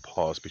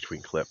pause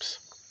between clips.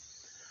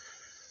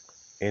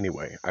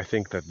 Anyway, I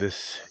think that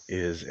this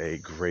is a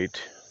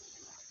great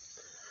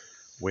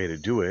way to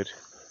do it,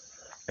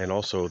 and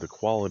also the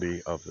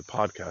quality of the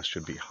podcast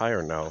should be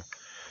higher now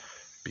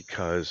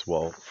because,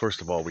 well,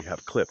 first of all, we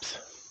have clips,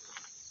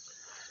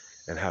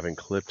 And having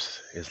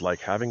clips is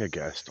like having a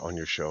guest on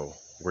your show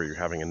where you're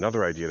having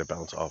another idea to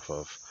bounce off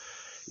of,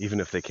 even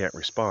if they can't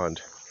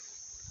respond.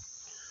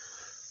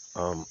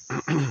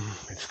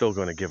 It's still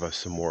going to give us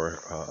some more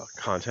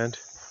content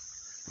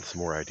and some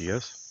more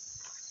ideas.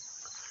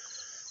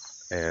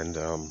 And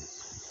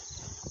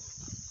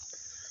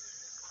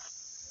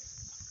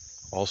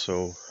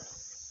also,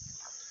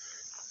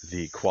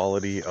 the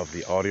quality of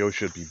the audio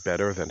should be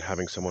better than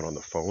having someone on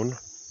the phone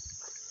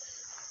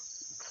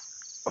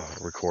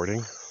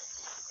recording.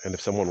 And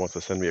if someone wants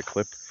to send me a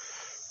clip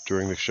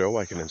during the show,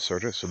 I can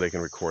insert it so they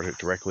can record it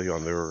directly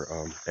on their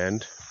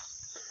end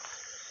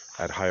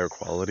at higher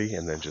quality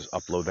and then just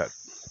upload that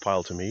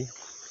file to me.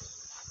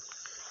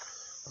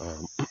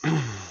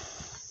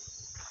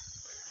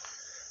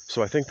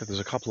 So I think that there's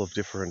a couple of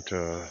different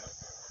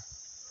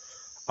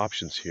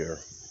options here.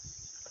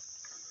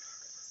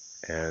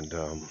 And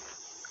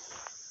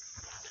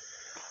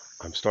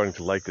I'm starting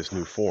to like this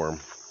new form.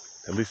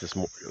 At least it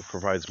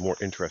provides more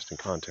interesting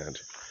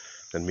content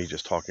than me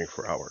just talking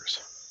for hours.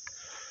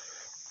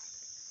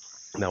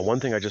 Now, one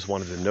thing I just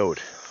wanted to note,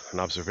 an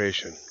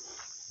observation.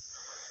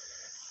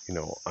 You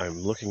know,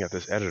 I'm looking at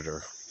this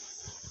editor,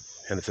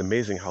 and it's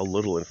amazing how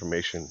little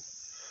information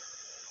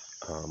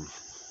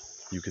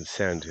you can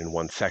send in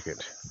 1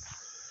 second.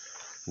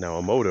 Now,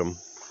 a modem,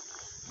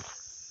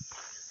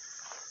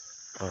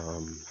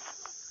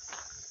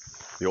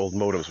 the old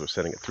modems were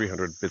sending at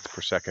 300 bits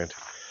per second,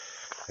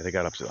 and they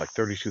got up to like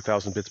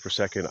 32,000 bits per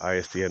second.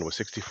 ISDN was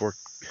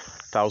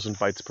 64,000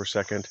 bytes per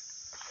second,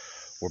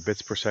 or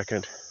bits per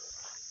second.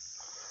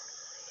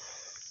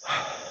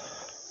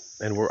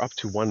 And we're up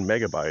to 1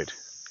 megabyte,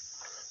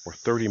 or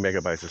 30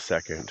 megabytes a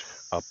second,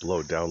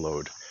 upload,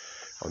 download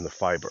on the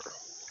fiber.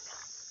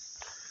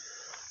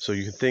 So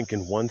you can think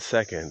in 1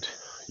 second,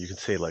 you can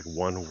say like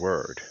one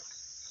word.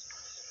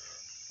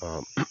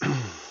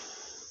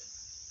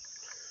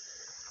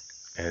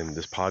 And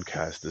this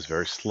podcast is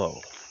very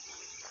slow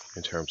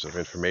in terms of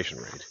information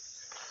rate.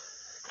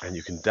 And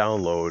you can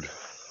download,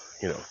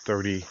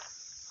 30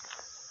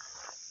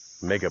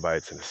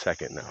 megabytes in a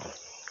second now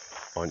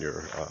on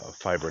your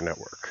fiber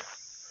network.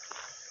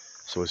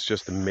 So it's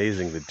just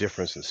amazing the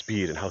difference in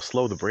speed and how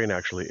slow the brain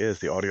actually is.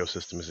 The audio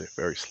system is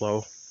very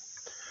slow.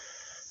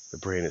 The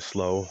brain is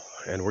slow,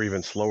 and we're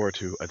even slower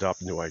to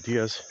adopt new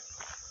ideas.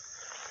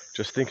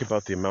 Just think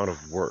about the amount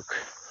of work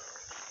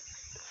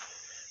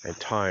and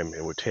time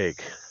it would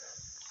take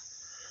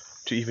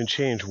to even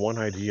change one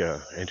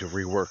idea and to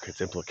rework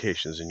its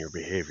implications in your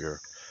behavior,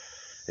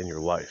 in your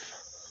life.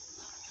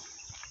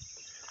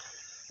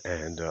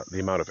 And the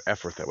amount of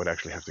effort that would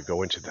actually have to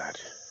go into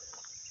that.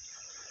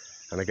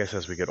 And I guess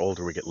as we get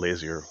older, we get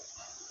lazier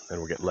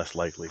and we get less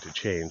likely to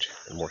change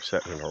and more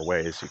set in our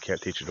ways. You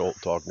can't teach an old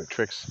dog new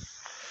tricks.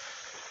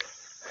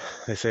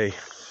 They say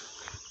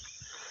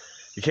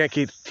you can't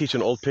teach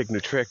an old pig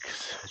new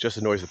tricks. It just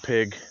annoys the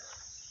pig.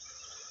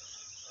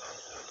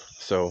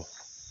 So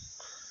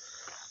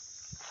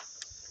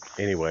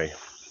anyway,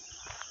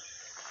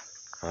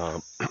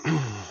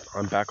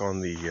 I'm back on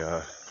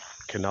the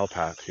canal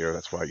path here.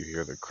 That's why you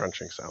hear the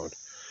crunching sound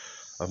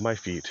of my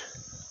feet.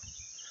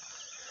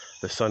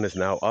 The sun is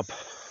now up.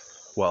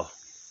 Well,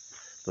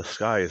 the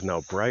sky is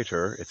now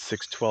brighter. It's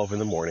 6:12 in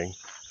the morning.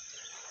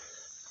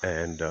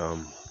 And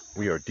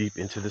we are deep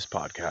into this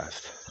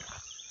podcast.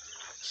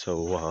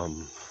 So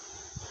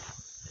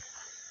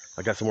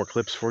I got some more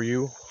clips for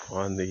you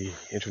on the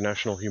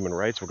international human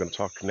rights. We're going to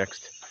talk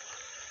next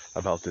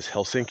about this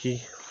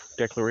Helsinki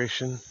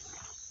Declaration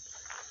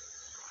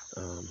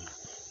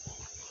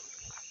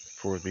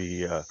for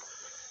the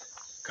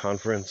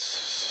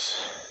conference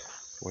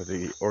or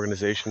the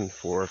Organization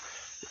for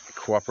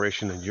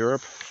Cooperation in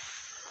Europe.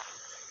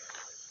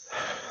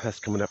 That's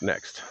coming up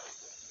next.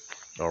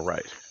 All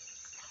right.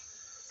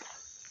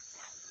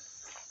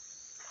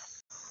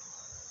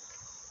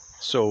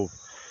 So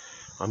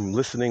I'm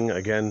listening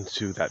again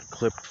to that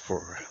clip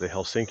for the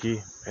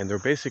Helsinki, and they're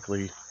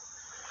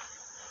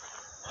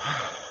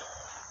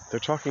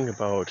talking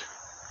about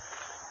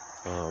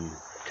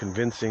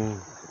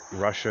convincing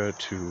Russia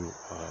to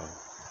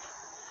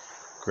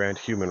grant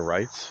human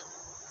rights,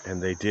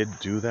 and they did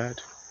do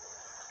that,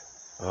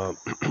 but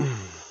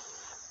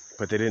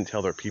they didn't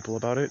tell their people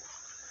about it,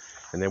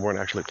 and they weren't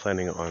actually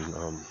planning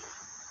on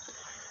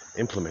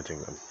implementing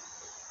them.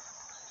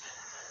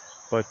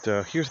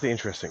 But here's the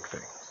interesting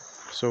thing.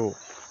 So,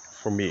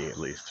 for me at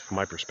least, from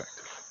my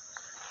perspective.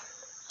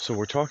 So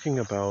we're talking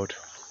about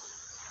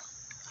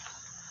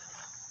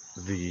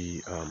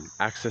the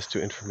access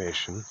to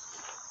information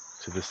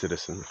to the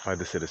citizen, by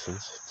the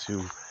citizens,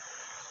 to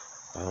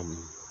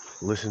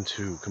listen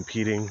to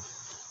competing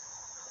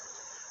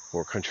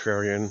or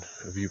contrarian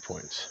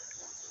viewpoints.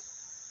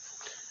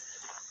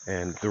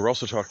 And they're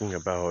also talking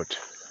about,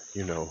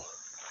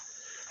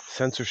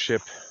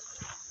 censorship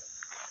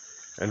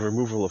and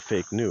removal of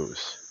fake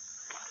news.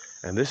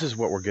 And this is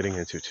what we're getting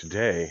into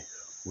today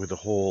with the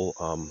whole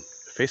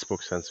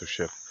Facebook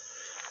censorship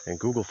and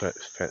Google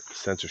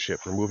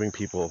censorship, removing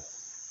people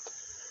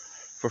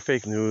for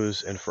fake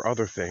news and for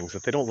other things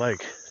that they don't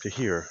like to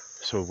hear.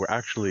 So we're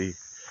actually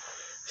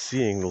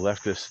seeing the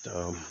leftist,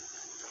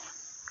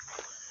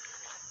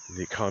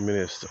 the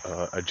communist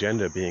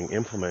agenda being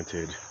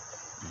implemented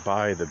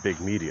by the big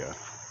media,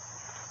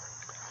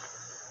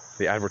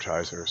 the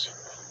advertisers.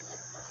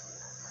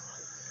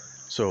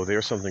 So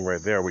there's something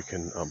right there we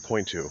can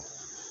point to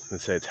and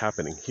say it's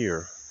happening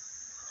here,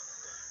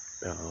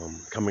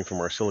 coming from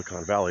our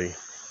Silicon Valley.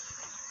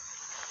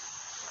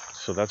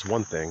 So that's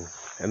one thing.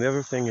 And the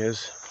other thing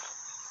is,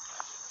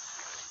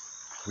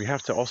 we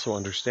have to also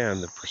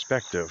understand the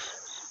perspective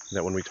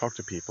that when we talk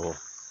to people,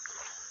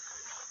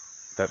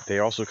 that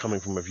they're also coming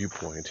from a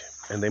viewpoint,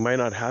 and they might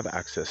not have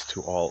access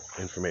to all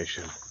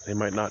information. They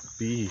might not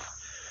be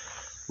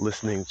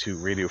listening to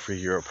Radio Free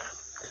Europe,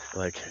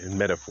 like in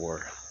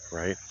metaphor,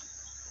 right?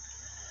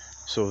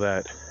 So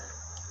that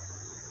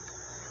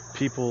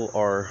people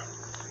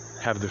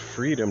have the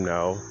freedom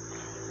now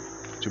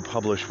to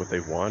publish what they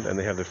want, and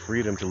they have the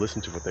freedom to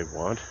listen to what they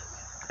want,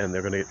 and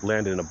they're going to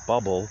land in a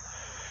bubble,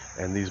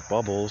 and these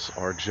bubbles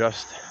are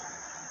just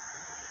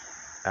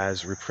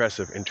as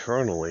repressive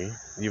internally,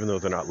 even though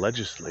they're not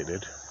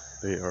legislated.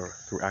 They are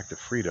through active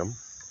freedom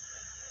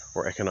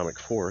or economic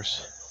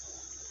force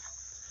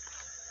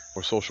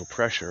or social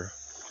pressure.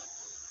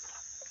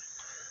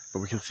 But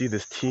we can see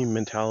this team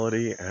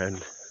mentality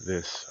and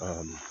this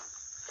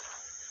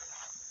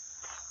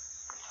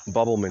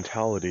bubble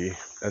mentality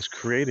as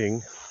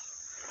creating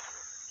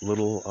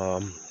little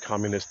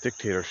communist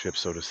dictatorships,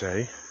 so to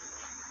say,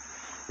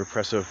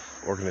 repressive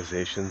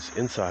organizations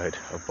inside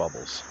of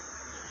bubbles,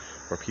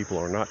 where people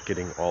are not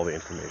getting all the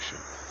information.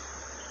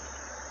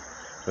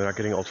 They're not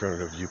getting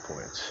alternative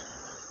viewpoints.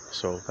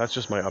 So that's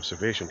just my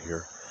observation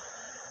here,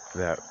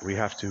 that we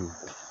have to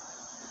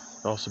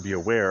also be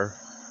aware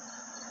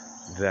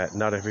that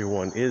not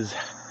everyone is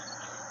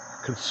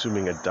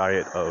consuming a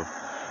diet of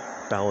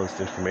balanced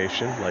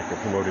information like we're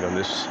promoting on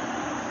this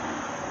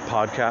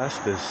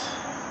podcast, this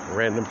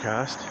random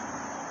cast,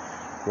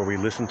 where we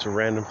listen to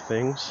random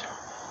things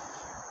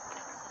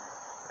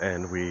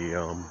and we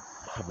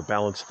have a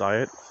balanced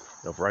diet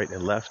of right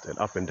and left and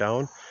up and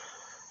down,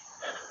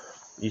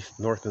 east,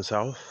 north, and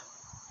south.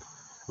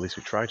 At least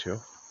we try to.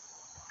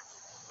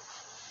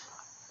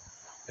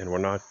 And we're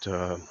not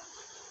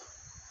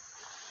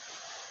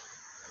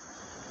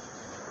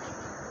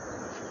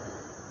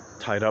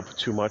tied up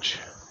too much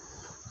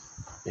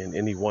in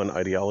any one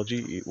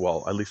ideology.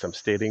 Well, at least I'm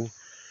stating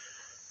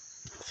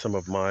some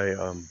of my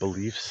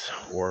beliefs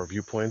or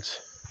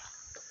viewpoints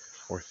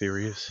or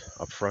theories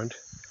up front,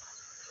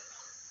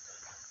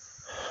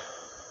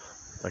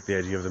 like the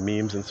idea of the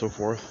memes and so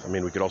forth. I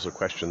mean, we could also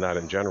question that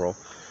in general.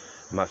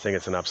 I'm not saying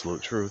it's an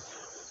absolute truth.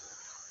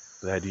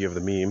 The idea of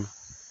the meme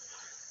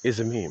is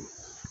a meme.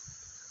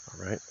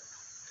 All right.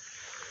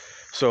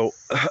 So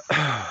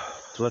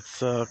let's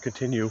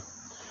continue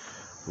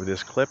with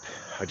this clip.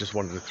 I just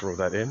wanted to throw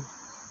that in.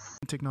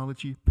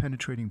 Technology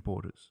penetrating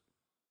borders.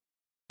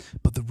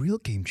 But the real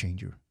game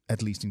changer,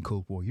 at least in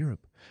Cold War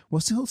Europe,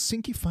 was the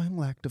Helsinki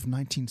Final Act of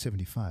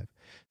 1975,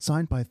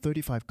 signed by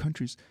 35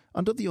 countries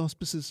under the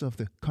auspices of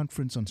the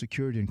Conference on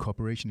Security and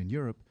Cooperation in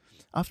Europe,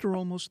 after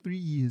almost 3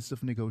 years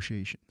of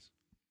negotiations.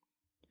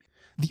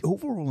 The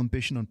overall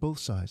ambition on both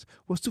sides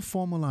was to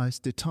formalize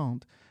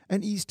détente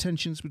and ease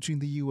tensions between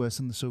the US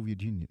and the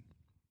Soviet Union.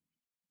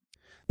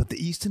 But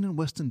the Eastern and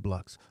Western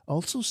blocs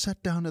also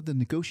sat down at the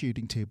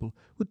negotiating table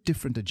with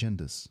different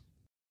agendas.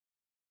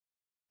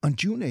 On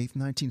June 8,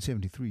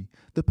 1973,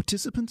 the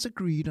participants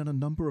agreed on a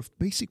number of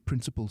basic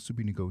principles to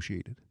be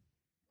negotiated.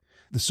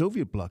 The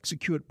Soviet bloc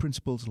secured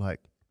principles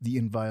like the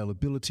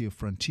inviolability of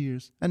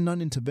frontiers and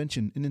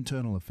non-intervention in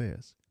internal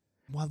affairs,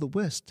 while the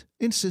West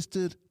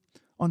insisted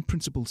on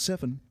Principle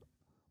 7,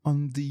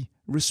 on the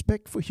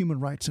respect for human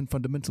rights and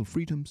fundamental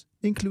freedoms,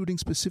 including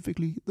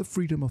specifically the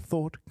freedom of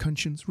thought,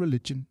 conscience,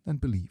 religion,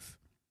 and belief.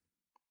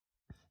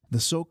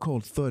 The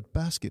so-called third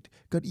basket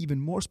got even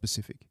more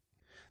specific.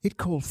 It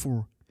called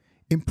for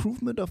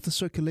improvement of the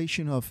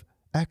circulation of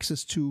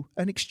access to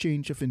and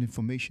exchange of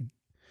information,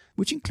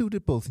 which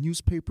included both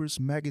newspapers,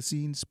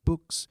 magazines,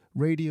 books,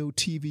 radio,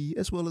 TV,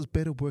 as well as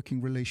better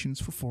working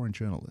relations for foreign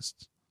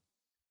journalists.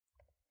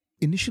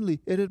 Initially,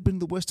 it had been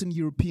the Western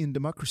European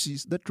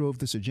democracies that drove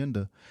this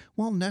agenda,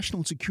 while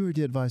National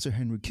Security Advisor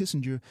Henry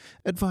Kissinger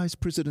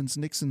advised Presidents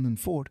Nixon and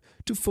Ford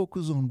to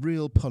focus on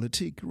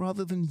realpolitik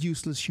rather than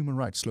useless human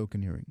rights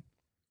sloganeering.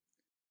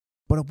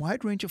 But a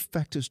wide range of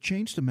factors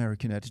changed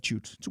American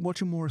attitude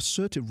towards a more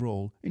assertive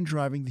role in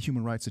driving the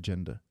human rights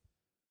agenda.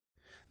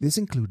 This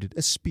included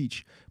a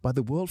speech by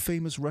the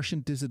world-famous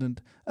Russian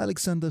dissident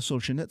Alexander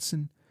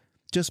Solzhenitsyn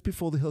just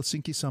before the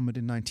Helsinki summit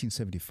in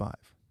 1975.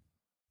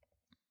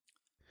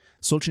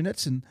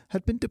 Solzhenitsyn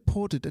had been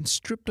deported and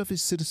stripped of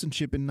his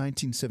citizenship in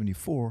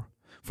 1974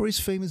 for his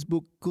famous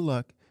book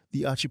Gulag,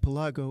 the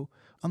Archipelago,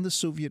 on the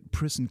Soviet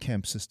prison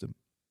camp system.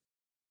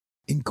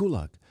 In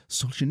Gulag,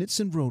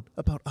 Solzhenitsyn wrote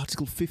about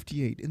Article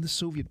 58 in the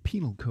Soviet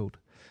Penal Code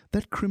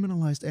that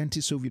criminalized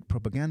anti-Soviet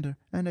propaganda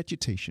and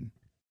agitation.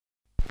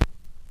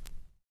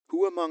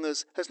 Who among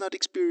us has not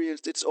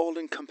experienced its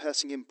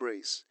all-encompassing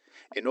embrace,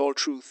 In all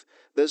truth,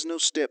 there's no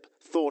step,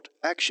 thought,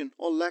 action,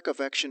 or lack of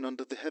action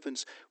under the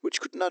heavens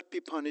which could not be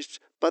punished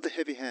by the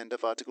heavy hand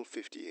of Article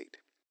 58.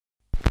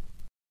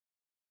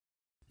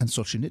 And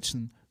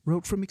Solzhenitsyn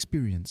wrote from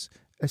experience,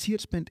 as he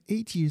had spent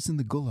 8 years in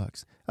the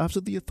gulags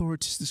after the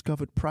authorities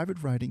discovered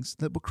private writings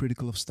that were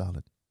critical of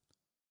Stalin.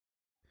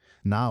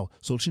 Now,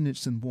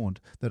 Solzhenitsyn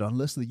warned that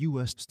unless the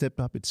US stepped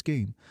up its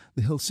game,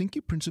 the Helsinki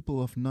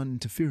principle of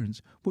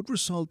non-interference would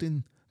result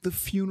in the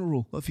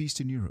funeral of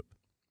Eastern Europe.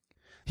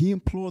 He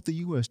implored the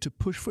US to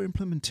push for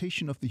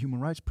implementation of the human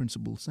rights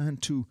principles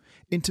and to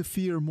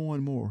interfere more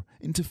and more,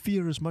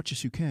 interfere as much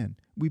as you can.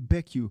 We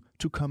beg you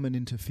to come and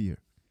interfere.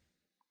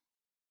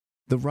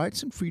 The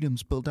rights and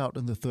freedoms built out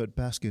in the third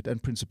basket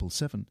and Principle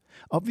 7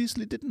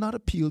 obviously did not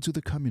appeal to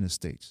the communist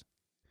states.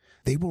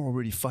 They were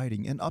already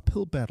fighting an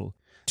uphill battle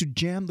to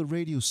jam the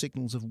radio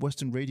signals of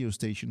Western radio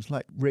stations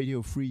like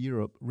Radio Free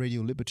Europe,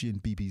 Radio Liberty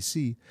and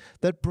BBC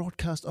that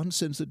broadcast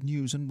uncensored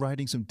news and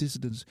writings of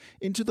dissidents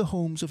into the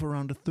homes of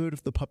around a third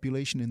of the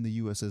population in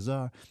the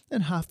USSR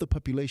and half the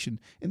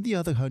population in the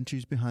other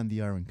countries behind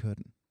the Iron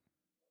Curtain.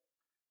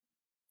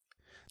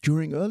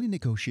 During early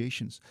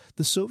negotiations,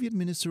 the Soviet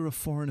Minister of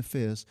Foreign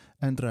Affairs,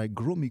 Andrei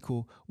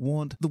Gromyko,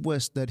 warned the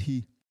West that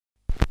he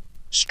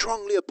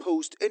strongly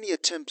opposed any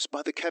attempts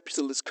by the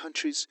capitalist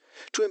countries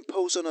to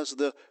impose on us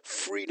the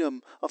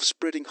freedom of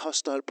spreading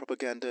hostile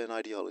propaganda and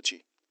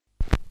ideology.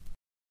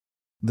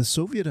 The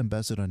Soviet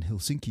ambassador in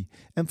Helsinki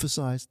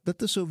emphasized that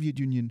the Soviet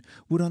Union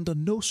would under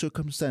no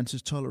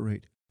circumstances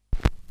tolerate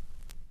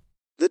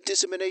the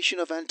dissemination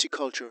of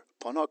anti-culture,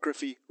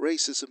 pornography,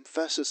 racism,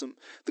 fascism,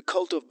 the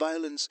cult of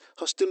violence,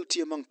 hostility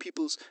among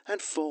peoples,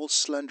 and false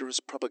slanderous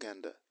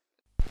propaganda.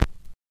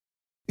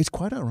 It's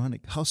quite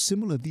ironic how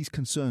similar these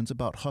concerns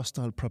about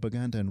hostile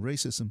propaganda and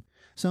racism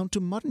sound to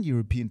modern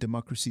European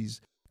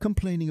democracies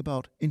complaining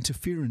about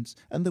interference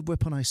and the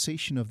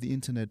weaponization of the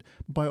internet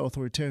by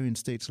authoritarian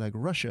states like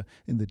Russia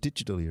in the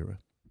digital era.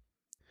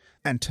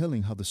 And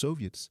telling how the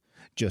Soviets,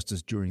 just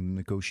as during the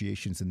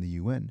negotiations in the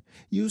UN,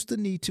 used the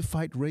need to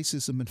fight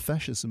racism and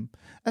fascism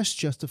as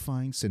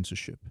justifying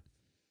censorship.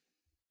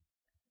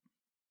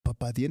 But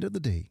by the end of the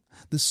day,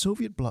 the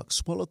Soviet bloc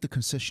swallowed the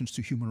concessions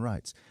to human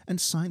rights and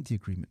signed the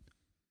agreement.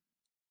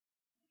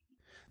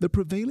 The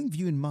prevailing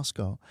view in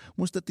Moscow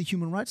was that the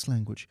human rights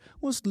language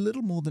was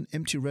little more than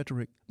empty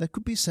rhetoric that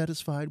could be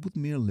satisfied with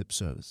mere lip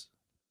service.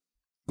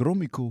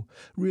 Gromyko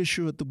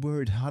reassured the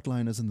worried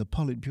hardliners in the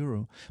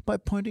Politburo by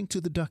pointing to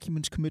the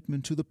document's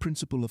commitment to the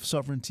principle of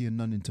sovereignty and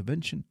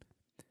non-intervention.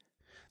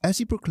 As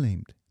he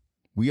proclaimed,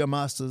 "We are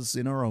masters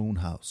in our own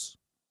house."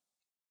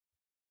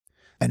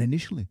 And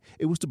initially,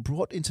 it was the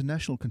broad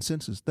international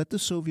consensus that the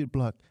Soviet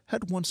bloc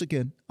had once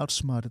again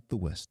outsmarted the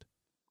West.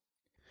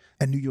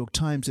 A New York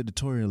Times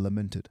editorial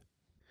lamented,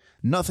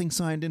 "Nothing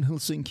signed in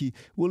Helsinki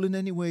will in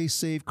any way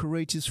save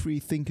courageous free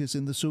thinkers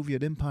in the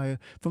Soviet Empire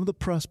from the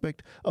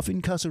prospect of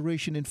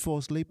incarceration in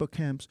forced labor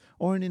camps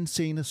or in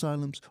insane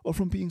asylums or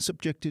from being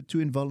subjected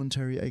to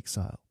involuntary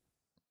exile."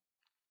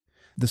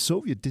 The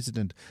Soviet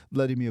dissident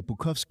Vladimir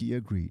Bukovsky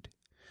agreed.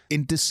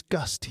 In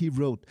disgust, he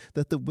wrote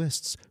that the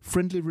West's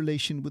friendly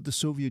relation with the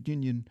Soviet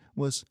Union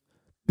was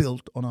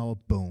built on our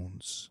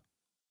bones.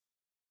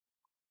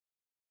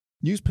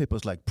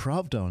 Newspapers like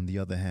Pravda, on the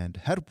other hand,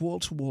 had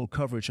wall-to-wall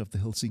coverage of the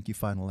Helsinki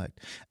Final Act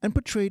and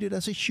portrayed it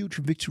as a huge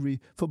victory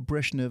for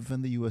Brezhnev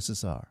and the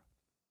USSR.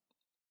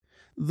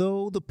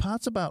 Though the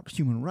parts about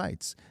human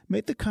rights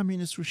made the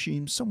communist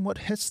regime somewhat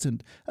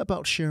hesitant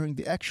about sharing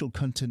the actual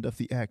content of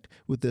the act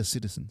with their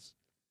citizens.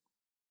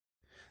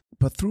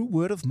 But through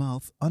word of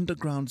mouth,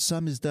 underground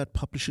samizdat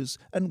publishers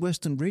and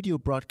Western radio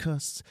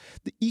broadcasts,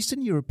 the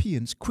Eastern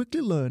Europeans quickly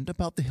learned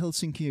about the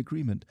Helsinki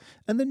Agreement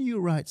and the new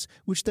rights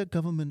which their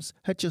governments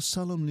had just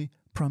solemnly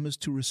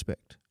promised to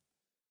respect.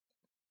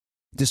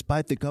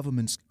 Despite the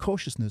government's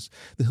cautiousness,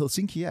 the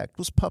Helsinki Act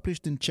was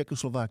published in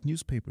Czechoslovak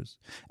newspapers,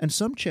 and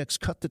some Czechs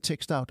cut the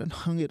text out and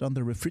hung it on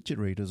their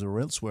refrigerators or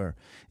elsewhere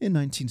in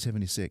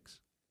 1976.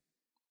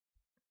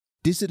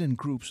 Dissident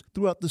groups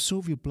throughout the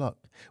Soviet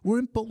bloc were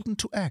emboldened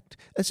to act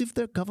as if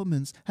their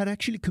governments had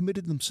actually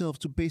committed themselves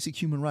to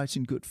basic human rights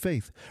in good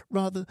faith,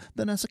 rather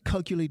than as a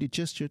calculated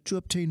gesture to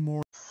obtain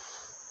more.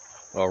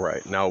 All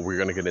right, now we're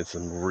going to get into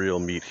some real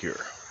meat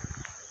here.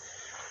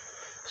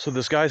 So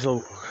this guy,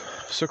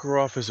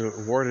 Sakharov, is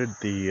awarded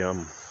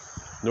the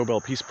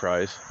Nobel Peace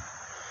Prize,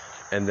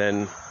 and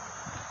then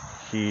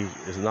he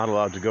is not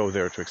allowed to go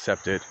there to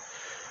accept it,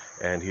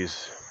 and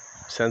he's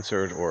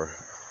censored or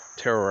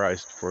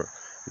terrorized for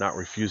not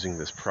refusing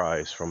this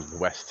prize from the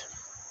West.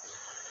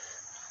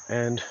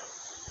 And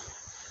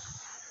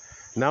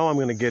now I'm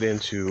going to get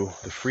into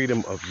the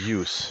freedom of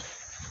use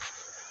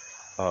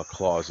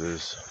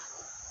clauses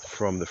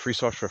from the Free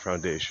Software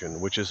Foundation,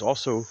 which is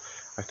also,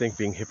 I think,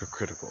 being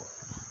hypocritical.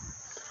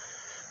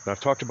 And I've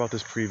talked about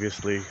this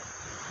previously,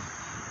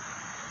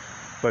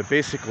 but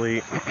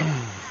basically,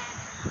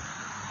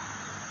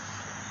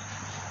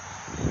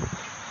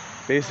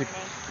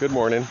 good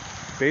morning.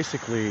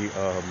 Basically,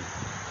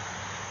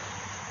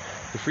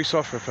 the Free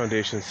Software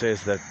Foundation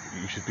says that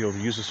you should be able to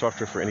use the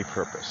software for any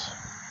purpose.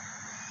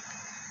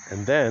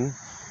 And then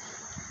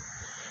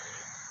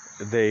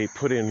they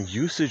put in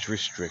usage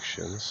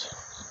restrictions,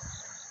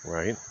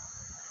 right?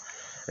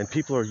 And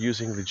people are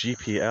using the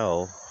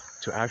GPL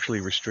to actually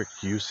restrict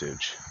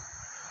usage.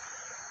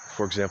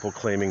 For example,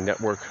 claiming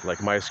network, like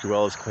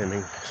MySQL is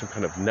claiming some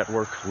kind of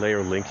network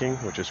layer linking,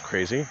 which is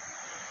crazy.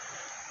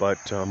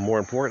 But more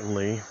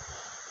importantly,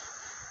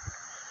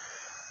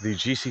 the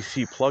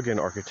GCC plugin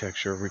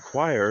architecture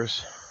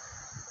requires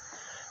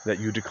that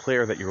you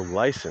declare that your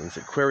license,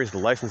 it queries the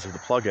license of the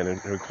plugin, and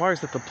it requires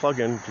that the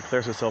plugin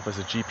declares itself as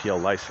a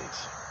GPL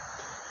license,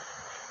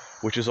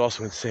 which is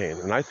also insane.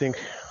 And I think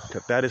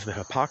that that is the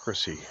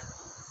hypocrisy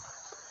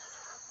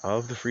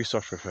of the Free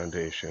Software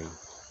Foundation,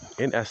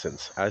 in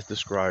essence, as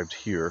described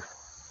here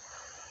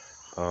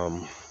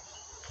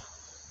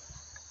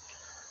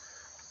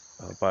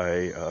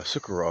by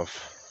Sukharov,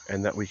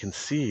 and that we can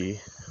see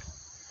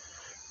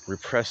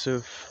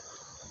repressive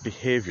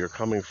behavior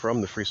coming from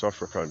the Free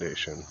Software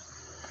Foundation,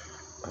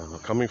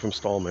 coming from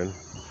Stallman,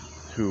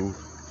 who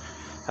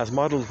has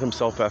modeled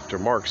himself after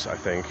Marx, I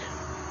think,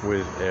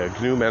 with a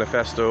GNU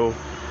manifesto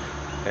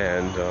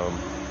and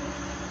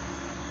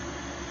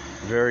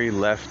very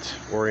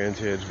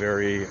left-oriented,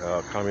 very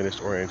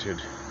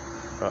communist-oriented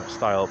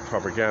style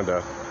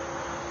propaganda.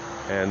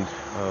 And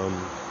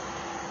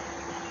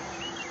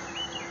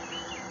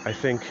I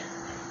think,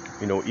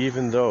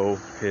 even though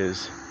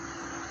his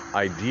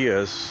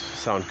ideas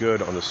sound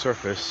good on the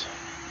surface,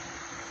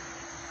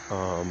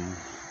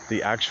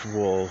 the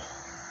actual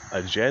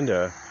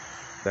agenda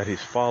that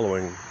he's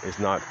following is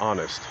not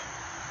honest.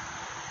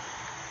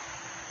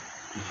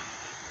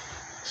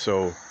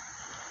 So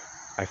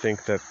I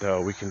think that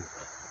we can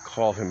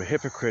call him a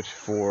hypocrite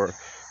for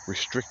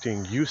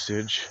restricting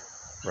usage,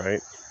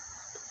 right?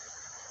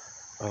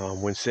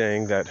 When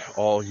saying that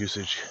all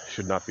usage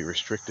should not be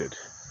restricted,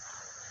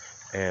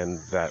 and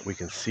that we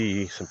can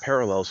see some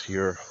parallels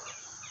here.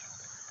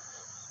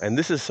 And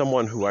this is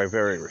someone who I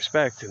very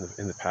respect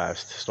in the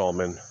past,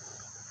 Stallman,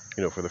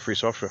 for the Free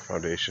Software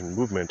Foundation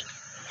movement,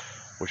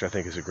 which I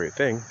think is a great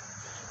thing.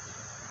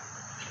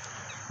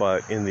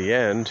 But in the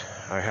end,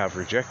 I have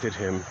rejected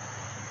him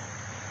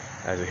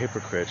as a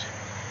hypocrite.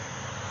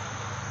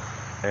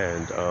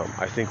 And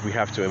I think we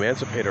have to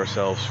emancipate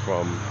ourselves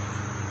from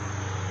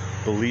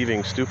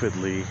believing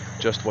stupidly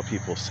just what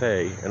people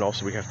say, and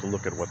also we have to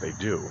look at what they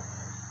do.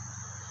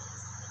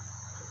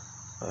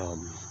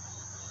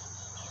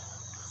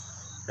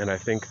 And I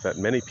think that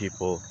many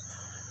people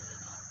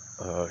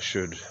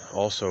should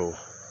also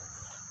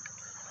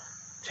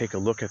take a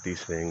look at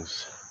these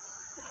things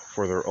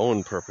for their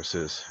own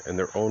purposes and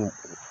their own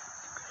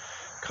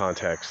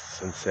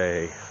contexts and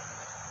say,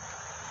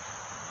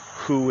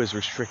 who is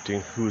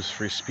restricting whose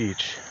free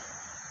speech,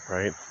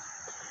 right?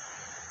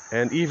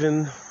 And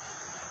even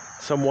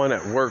someone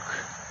at work,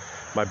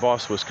 my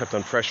boss kept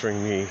on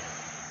pressuring me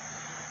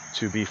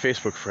to be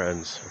Facebook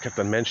friends. I kept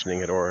on mentioning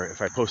it, or if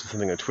I posted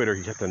something on Twitter,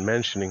 he kept on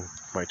mentioning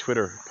my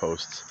Twitter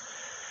posts.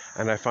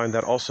 And I find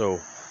that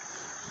also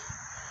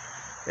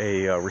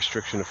a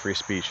restriction of free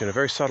speech in a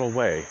very subtle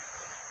way.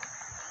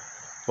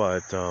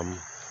 But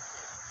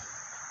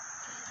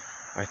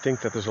I think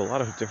that there's a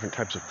lot of different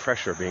types of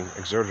pressure being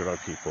exerted on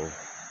people,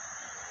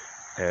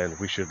 and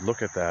we should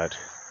look at that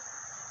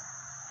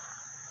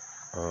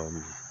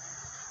from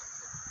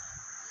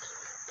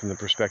the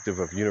perspective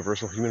of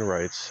universal human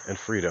rights and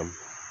freedom.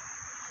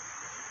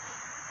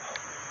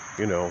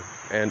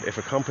 And if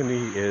a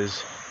company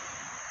is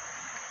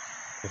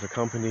if a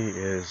company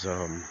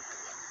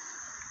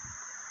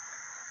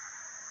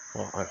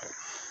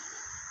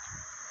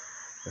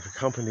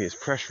is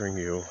pressuring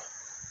you,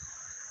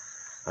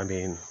 I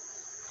mean,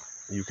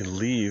 you can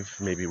leave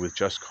maybe with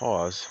just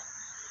cause,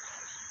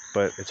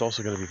 but it's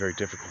also going to be very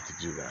difficult to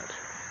do that.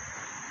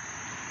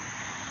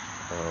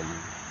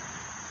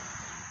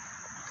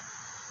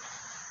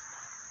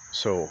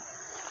 So,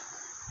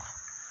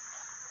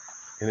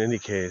 in any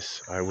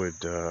case, I would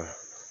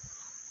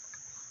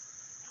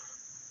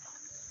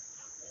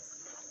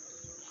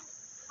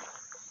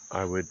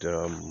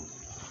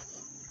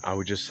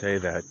just say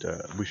that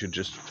we should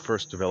just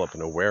first develop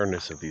an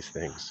awareness of these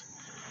things.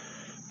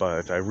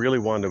 But I really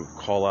want to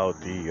call out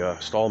the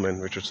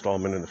Richard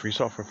Stallman and the Free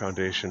Software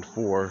Foundation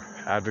for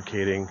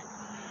advocating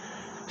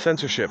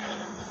censorship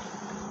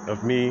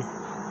of me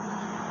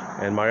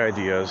and my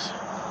ideas.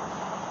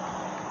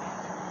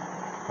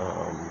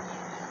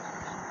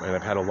 And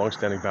I've had a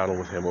long-standing battle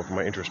with him over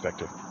my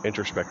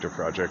Introspector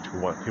project.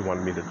 He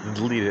wanted me to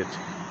delete it.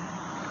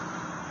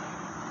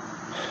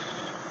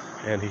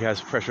 And he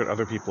has pressured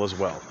other people as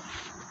well,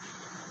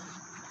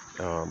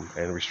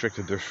 and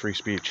restricted their free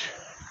speech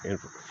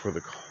for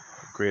the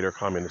greater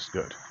communist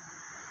good.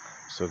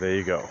 So there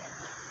you go.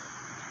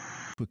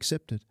 To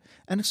accept it,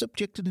 and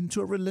subjected him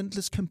to a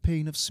relentless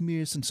campaign of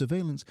smears and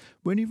surveillance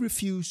when he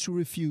refused to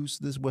refuse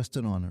this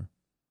Western honor.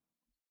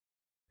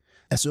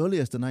 As early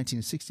as the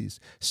 1960s,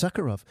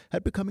 Sakharov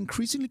had become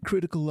increasingly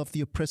critical of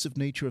the oppressive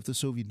nature of the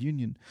Soviet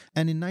Union,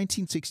 and in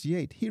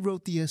 1968 he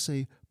wrote the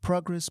essay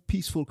Progress,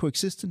 Peaceful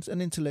Coexistence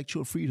and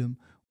Intellectual Freedom,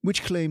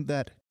 which claimed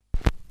that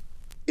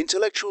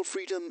Intellectual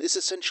freedom is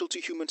essential to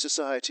human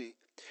society.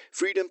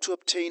 Freedom to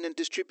obtain and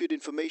distribute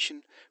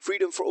information,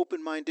 freedom for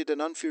open-minded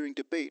and unfearing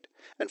debate,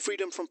 and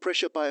freedom from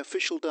pressure by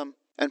officialdom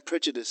and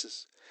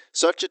prejudices.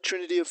 Such a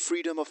trinity of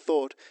freedom of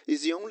thought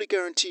is the only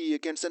guarantee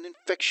against an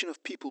infection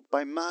of people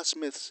by mass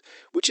myths,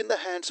 which in the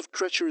hands of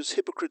treacherous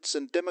hypocrites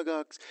and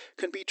demagogues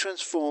can be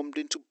transformed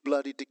into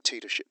bloody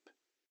dictatorship.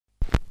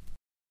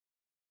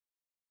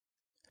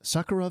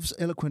 Sakharov's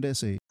eloquent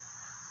essay.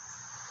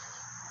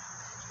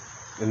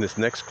 In this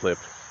next clip,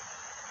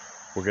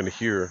 we're going to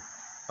hear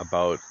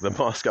about the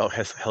Moscow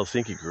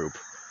Helsinki group,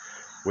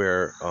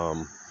 where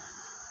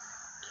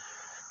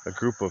a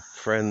group of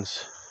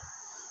friends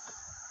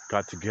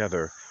got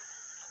together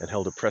and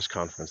held a press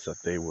conference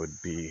that they would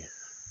be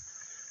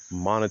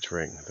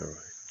monitoring the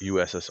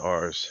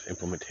USSR's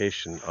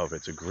implementation of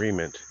its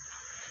agreement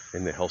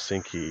in the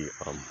Helsinki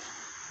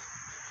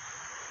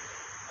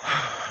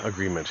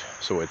agreement.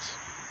 So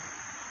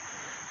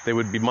they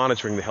would be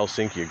monitoring the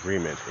Helsinki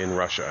agreement in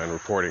Russia and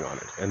reporting on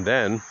it. And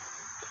then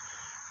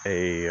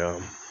a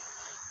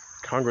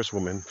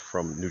congresswoman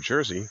from New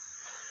Jersey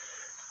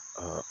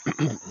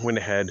went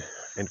ahead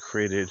and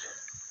created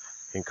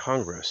in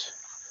Congress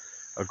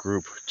a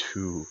group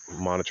to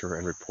monitor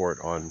and report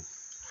on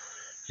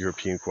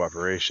European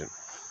cooperation.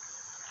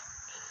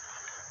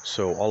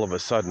 So all of a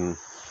sudden,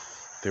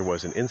 there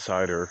was an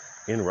insider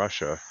in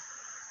Russia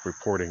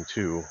reporting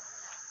to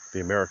the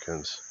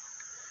Americans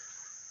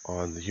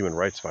on the human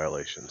rights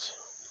violations.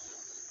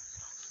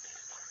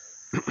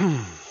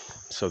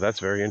 So that's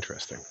very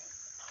interesting.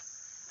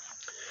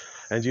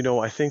 And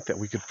I think that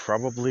we could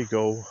probably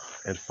go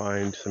and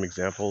find some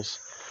examples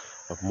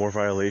of more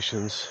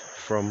violations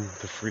from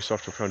the Free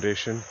Software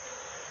Foundation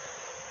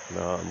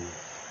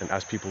and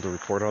ask people to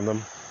report on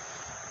them.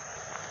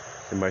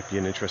 It might be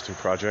an interesting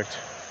project.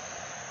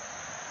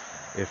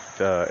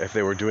 If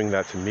they were doing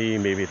that to me,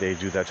 maybe they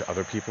do that to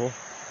other people.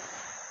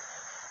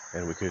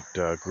 And we could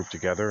group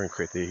together and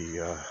create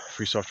the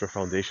Free Software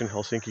Foundation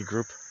Helsinki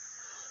group.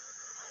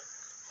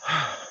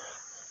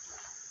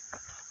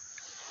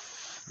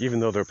 Even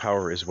though their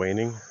power is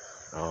waning,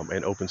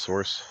 and open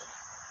source,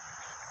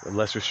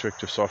 less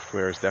restrictive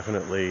software is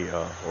definitely,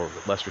 or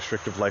less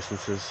restrictive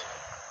licenses.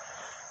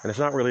 And it's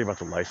not really about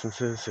the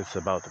licenses, it's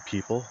about the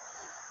people.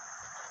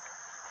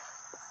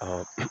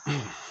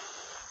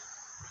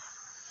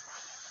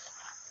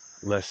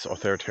 Less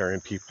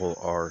authoritarian people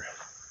are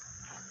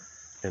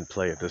in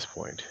play at this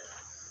point.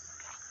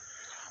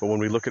 But when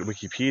we look at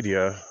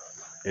Wikipedia,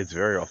 it's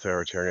very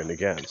authoritarian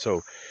again.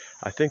 So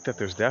I think that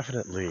there's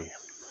definitely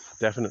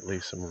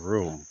some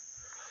room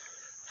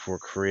for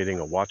creating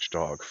a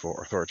watchdog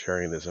for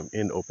authoritarianism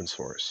in open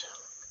source.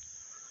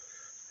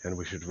 And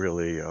we should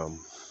really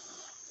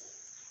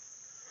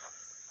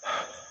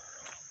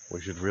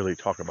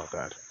talk about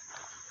that.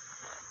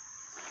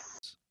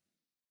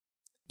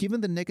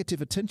 Given the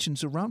negative attention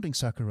surrounding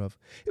Sakharov,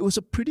 it was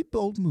a pretty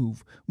bold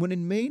move when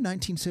in May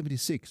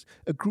 1976,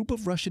 a group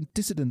of Russian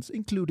dissidents,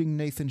 including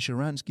Nathan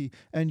Sharansky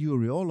and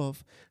Yuri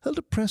Orlov, held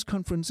a press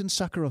conference in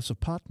Sakharov's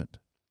apartment.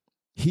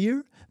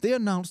 Here, they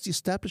announced the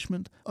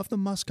establishment of the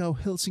Moscow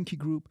Helsinki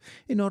Group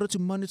in order to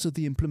monitor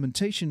the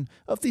implementation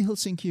of the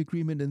Helsinki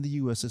Agreement in the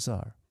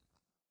USSR.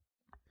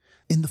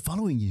 In the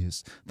following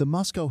years, the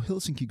Moscow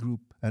Helsinki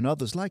Group and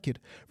others like it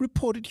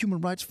reported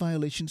human rights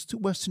violations to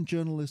Western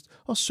journalists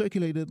or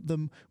circulated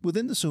them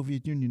within the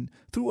Soviet Union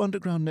through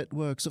underground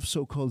networks of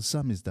so-called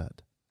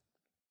samizdat.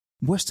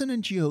 Western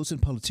NGOs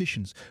and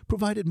politicians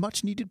provided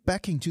much-needed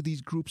backing to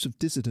these groups of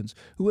dissidents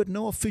who had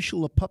no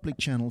official or public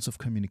channels of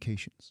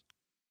communications.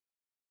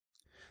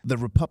 The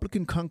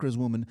Republican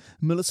Congresswoman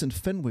Millicent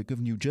Fenwick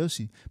of New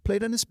Jersey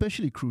played an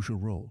especially crucial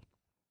role.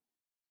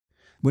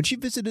 When she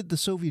visited the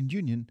Soviet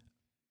Union,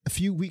 a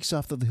few weeks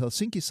after the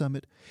Helsinki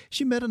summit,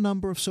 she met a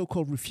number of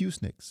so-called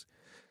refuseniks,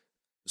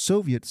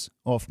 Soviets,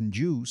 often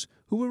Jews,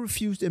 who were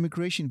refused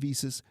immigration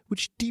visas,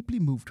 which deeply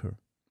moved her.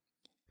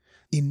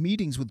 In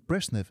meetings with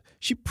Brezhnev,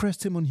 she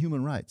pressed him on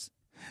human rights,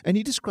 and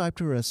he described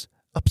her as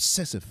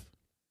obsessive.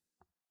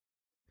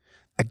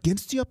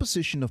 Against the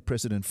opposition of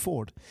President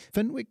Ford,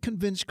 Fenwick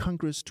convinced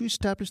Congress to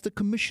establish the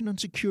Commission on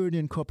Security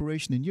and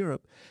Cooperation in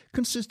Europe,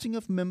 consisting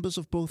of members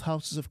of both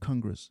houses of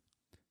Congress,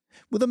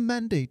 with a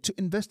mandate to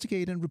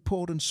investigate and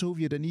report on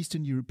Soviet and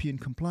Eastern European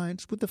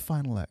compliance with the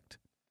Final Act.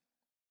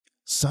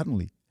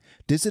 Suddenly,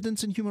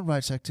 dissidents and human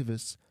rights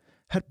activists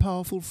had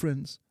powerful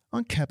friends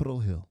on Capitol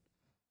Hill.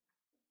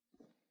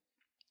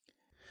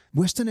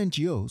 Western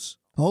NGOs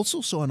also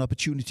saw an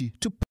opportunity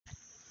to...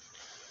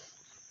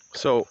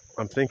 So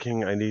I'm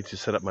thinking I need to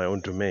set up my own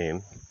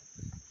domain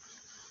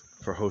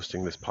for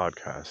hosting this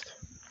podcast.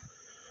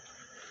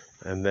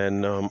 And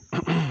then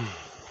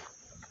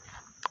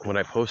when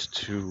I post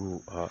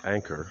to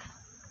Anchor,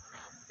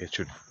 it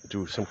should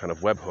do some kind of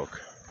webhook.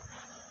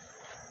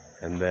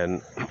 And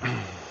then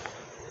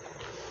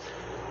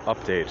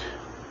update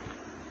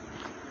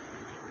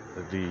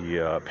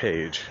the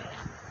page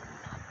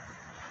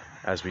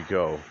as we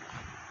go.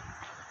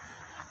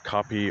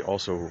 Copy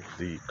also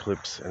the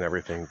clips and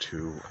everything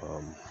to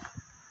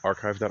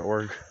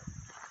archive.org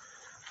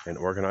and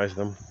organize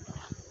them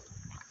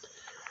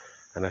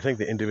And I think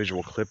the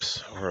individual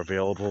clips are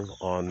available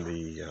on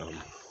the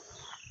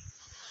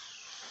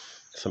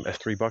some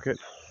S3 bucket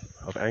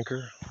of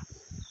Anchor.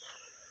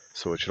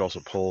 So it should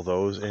also pull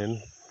those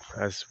in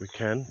as we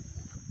can,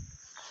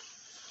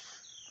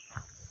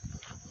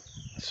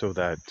 so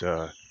that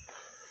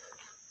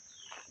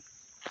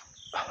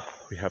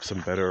we have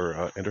some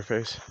better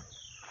interface.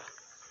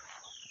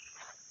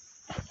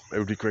 It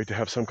would be great to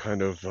have some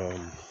kind of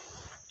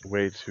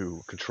way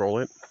to control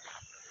it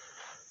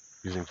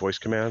using voice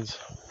commands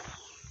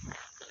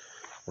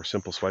or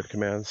simple swipe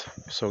commands.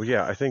 So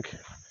yeah, I think,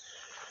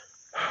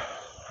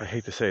 I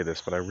hate to say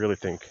this, but I really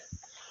think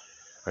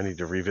I need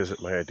to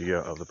revisit my idea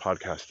of the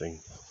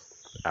podcasting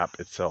app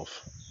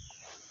itself.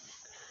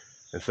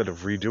 Instead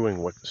of redoing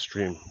what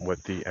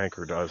the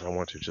Anchor does, I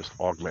want to just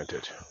augment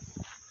it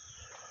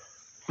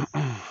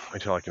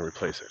until I can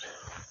replace it.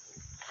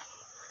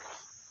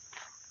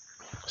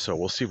 So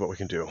we'll see what we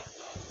can do.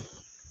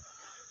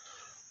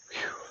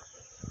 Whew.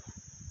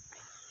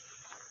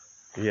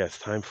 Yeah, it's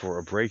time for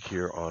a break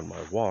here on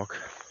my walk.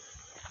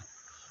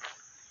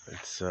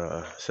 It's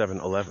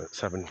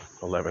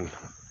 7:11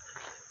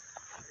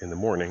 in the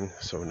morning,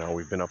 so now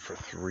we've been up for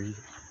 3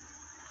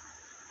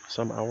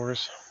 some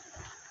hours.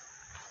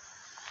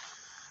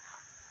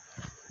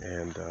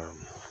 And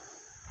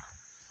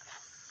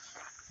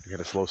we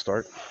had a slow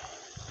start.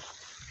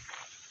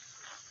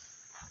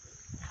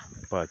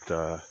 But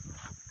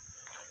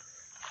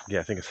yeah,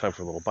 I think it's time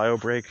for a little bio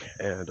break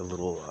and a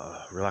little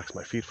relax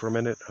my feet for a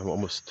minute. I'm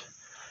almost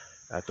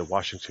at the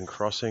Washington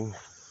Crossing.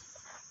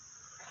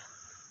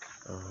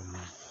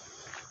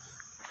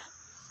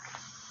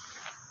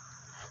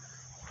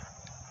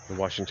 The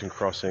Washington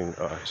Crossing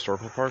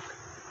Historical Park,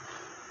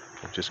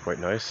 which is quite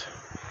nice.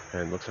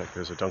 And looks like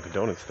there's a Dunkin'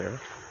 Donuts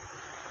there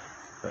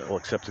that will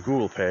accept the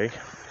Google Pay,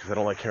 because I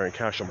don't like carrying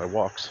cash on my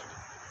walks,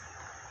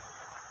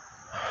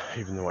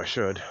 even though I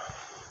should.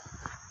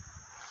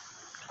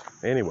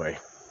 Anyway,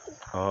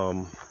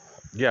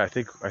 yeah, I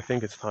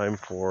think it's time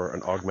for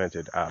an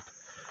augmented app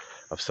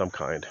of some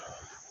kind.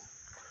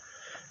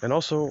 And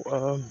also,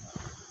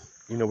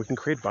 we can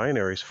create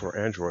binaries for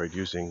Android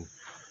using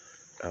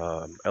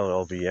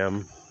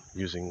LLVM,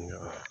 using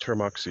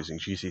Termux, using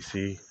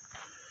GCC.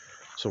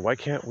 So why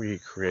can't we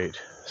create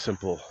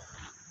simple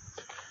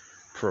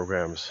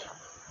programs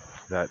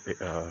that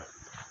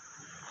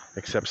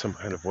accept some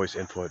kind of voice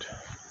input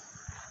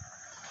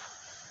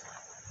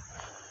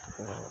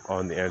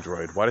on the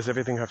Android? Why does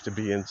everything have to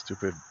be in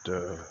stupid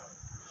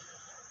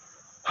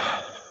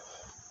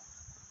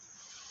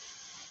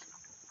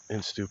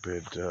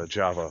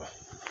Java?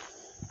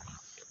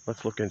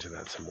 Let's look into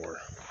that some more.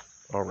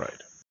 All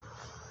right.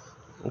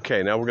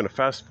 Okay, now we're going to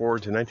fast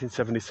forward to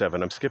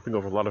 1977. I'm skipping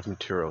over a lot of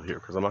material here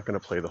because I'm not going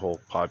to play the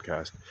whole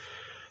podcast.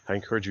 I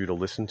encourage you to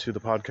listen to the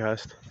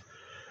podcast.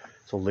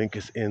 The link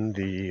is in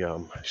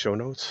the show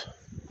notes,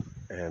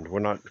 and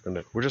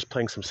we're just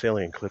playing some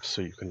salient clips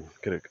so you can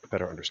get a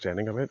better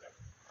understanding of it.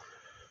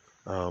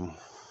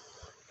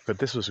 But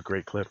this was a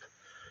great clip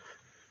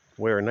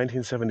where in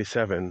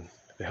 1977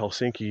 the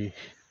Helsinki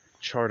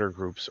charter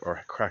groups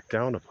are cracked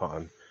down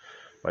upon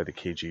by the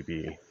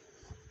KGB,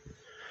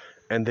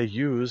 and they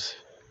use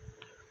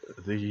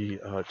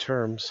the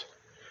terms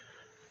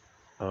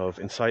of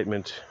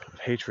incitement of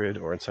hatred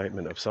or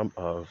incitement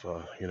of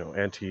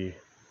anti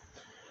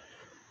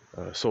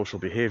social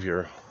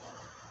behavior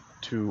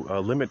to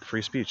limit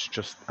free speech,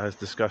 just as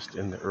discussed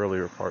in the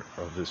earlier part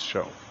of this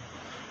show.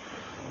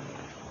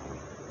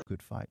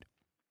 Good fight.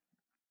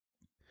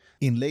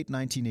 In late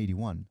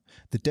 1981,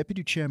 the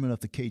deputy chairman of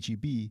the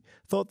KGB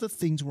thought that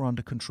things were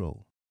under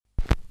control.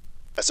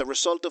 As a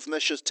result of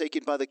measures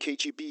taken by the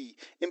KGB,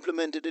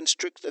 implemented in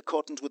strict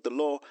accordance with the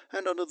law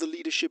and under the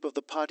leadership of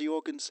the party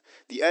organs,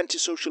 the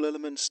antisocial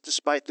elements,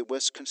 despite the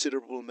West's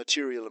considerable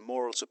material and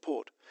moral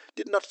support,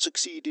 did not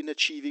succeed in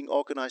achieving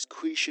organized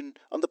cohesion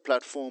on the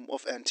platform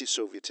of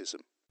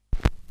anti-Sovietism.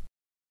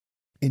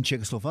 In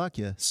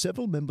Czechoslovakia,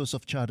 several members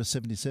of Charter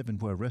 77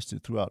 were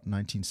arrested throughout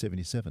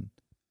 1977.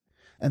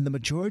 And the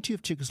majority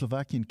of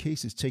Czechoslovakian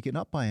cases taken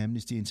up by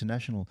Amnesty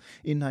International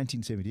in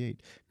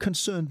 1978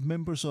 concerned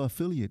members or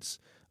affiliates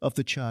of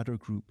the Charter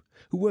Group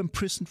who were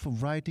imprisoned for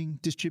writing,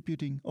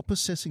 distributing, or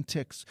possessing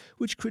texts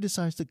which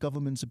criticized the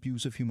government's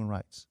abuse of human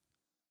rights.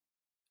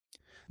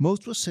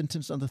 Most were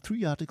sentenced under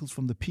 3 articles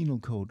from the Penal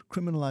Code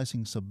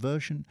criminalizing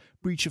subversion,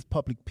 breach of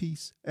public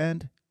peace,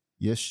 and,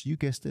 yes, you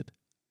guessed it,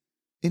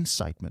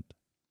 incitement.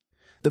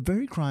 The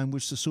very crime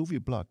which the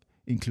Soviet bloc,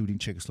 including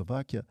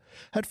Czechoslovakia,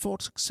 had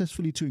fought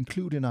successfully to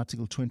include in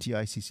Article 20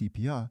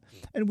 ICCPR,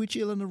 and which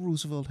Eleanor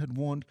Roosevelt had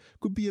warned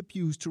could be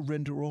abused to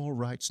render all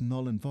rights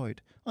null and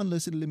void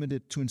unless it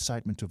limited to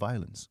incitement to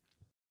violence.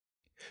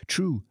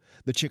 True,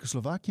 the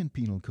Czechoslovakian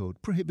Penal Code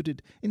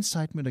prohibited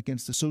incitement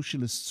against the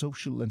socialist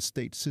social and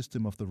state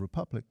system of the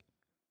Republic,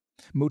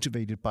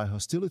 motivated by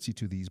hostility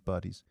to these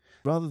bodies,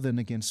 rather than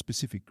against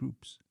specific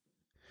groups.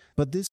 But this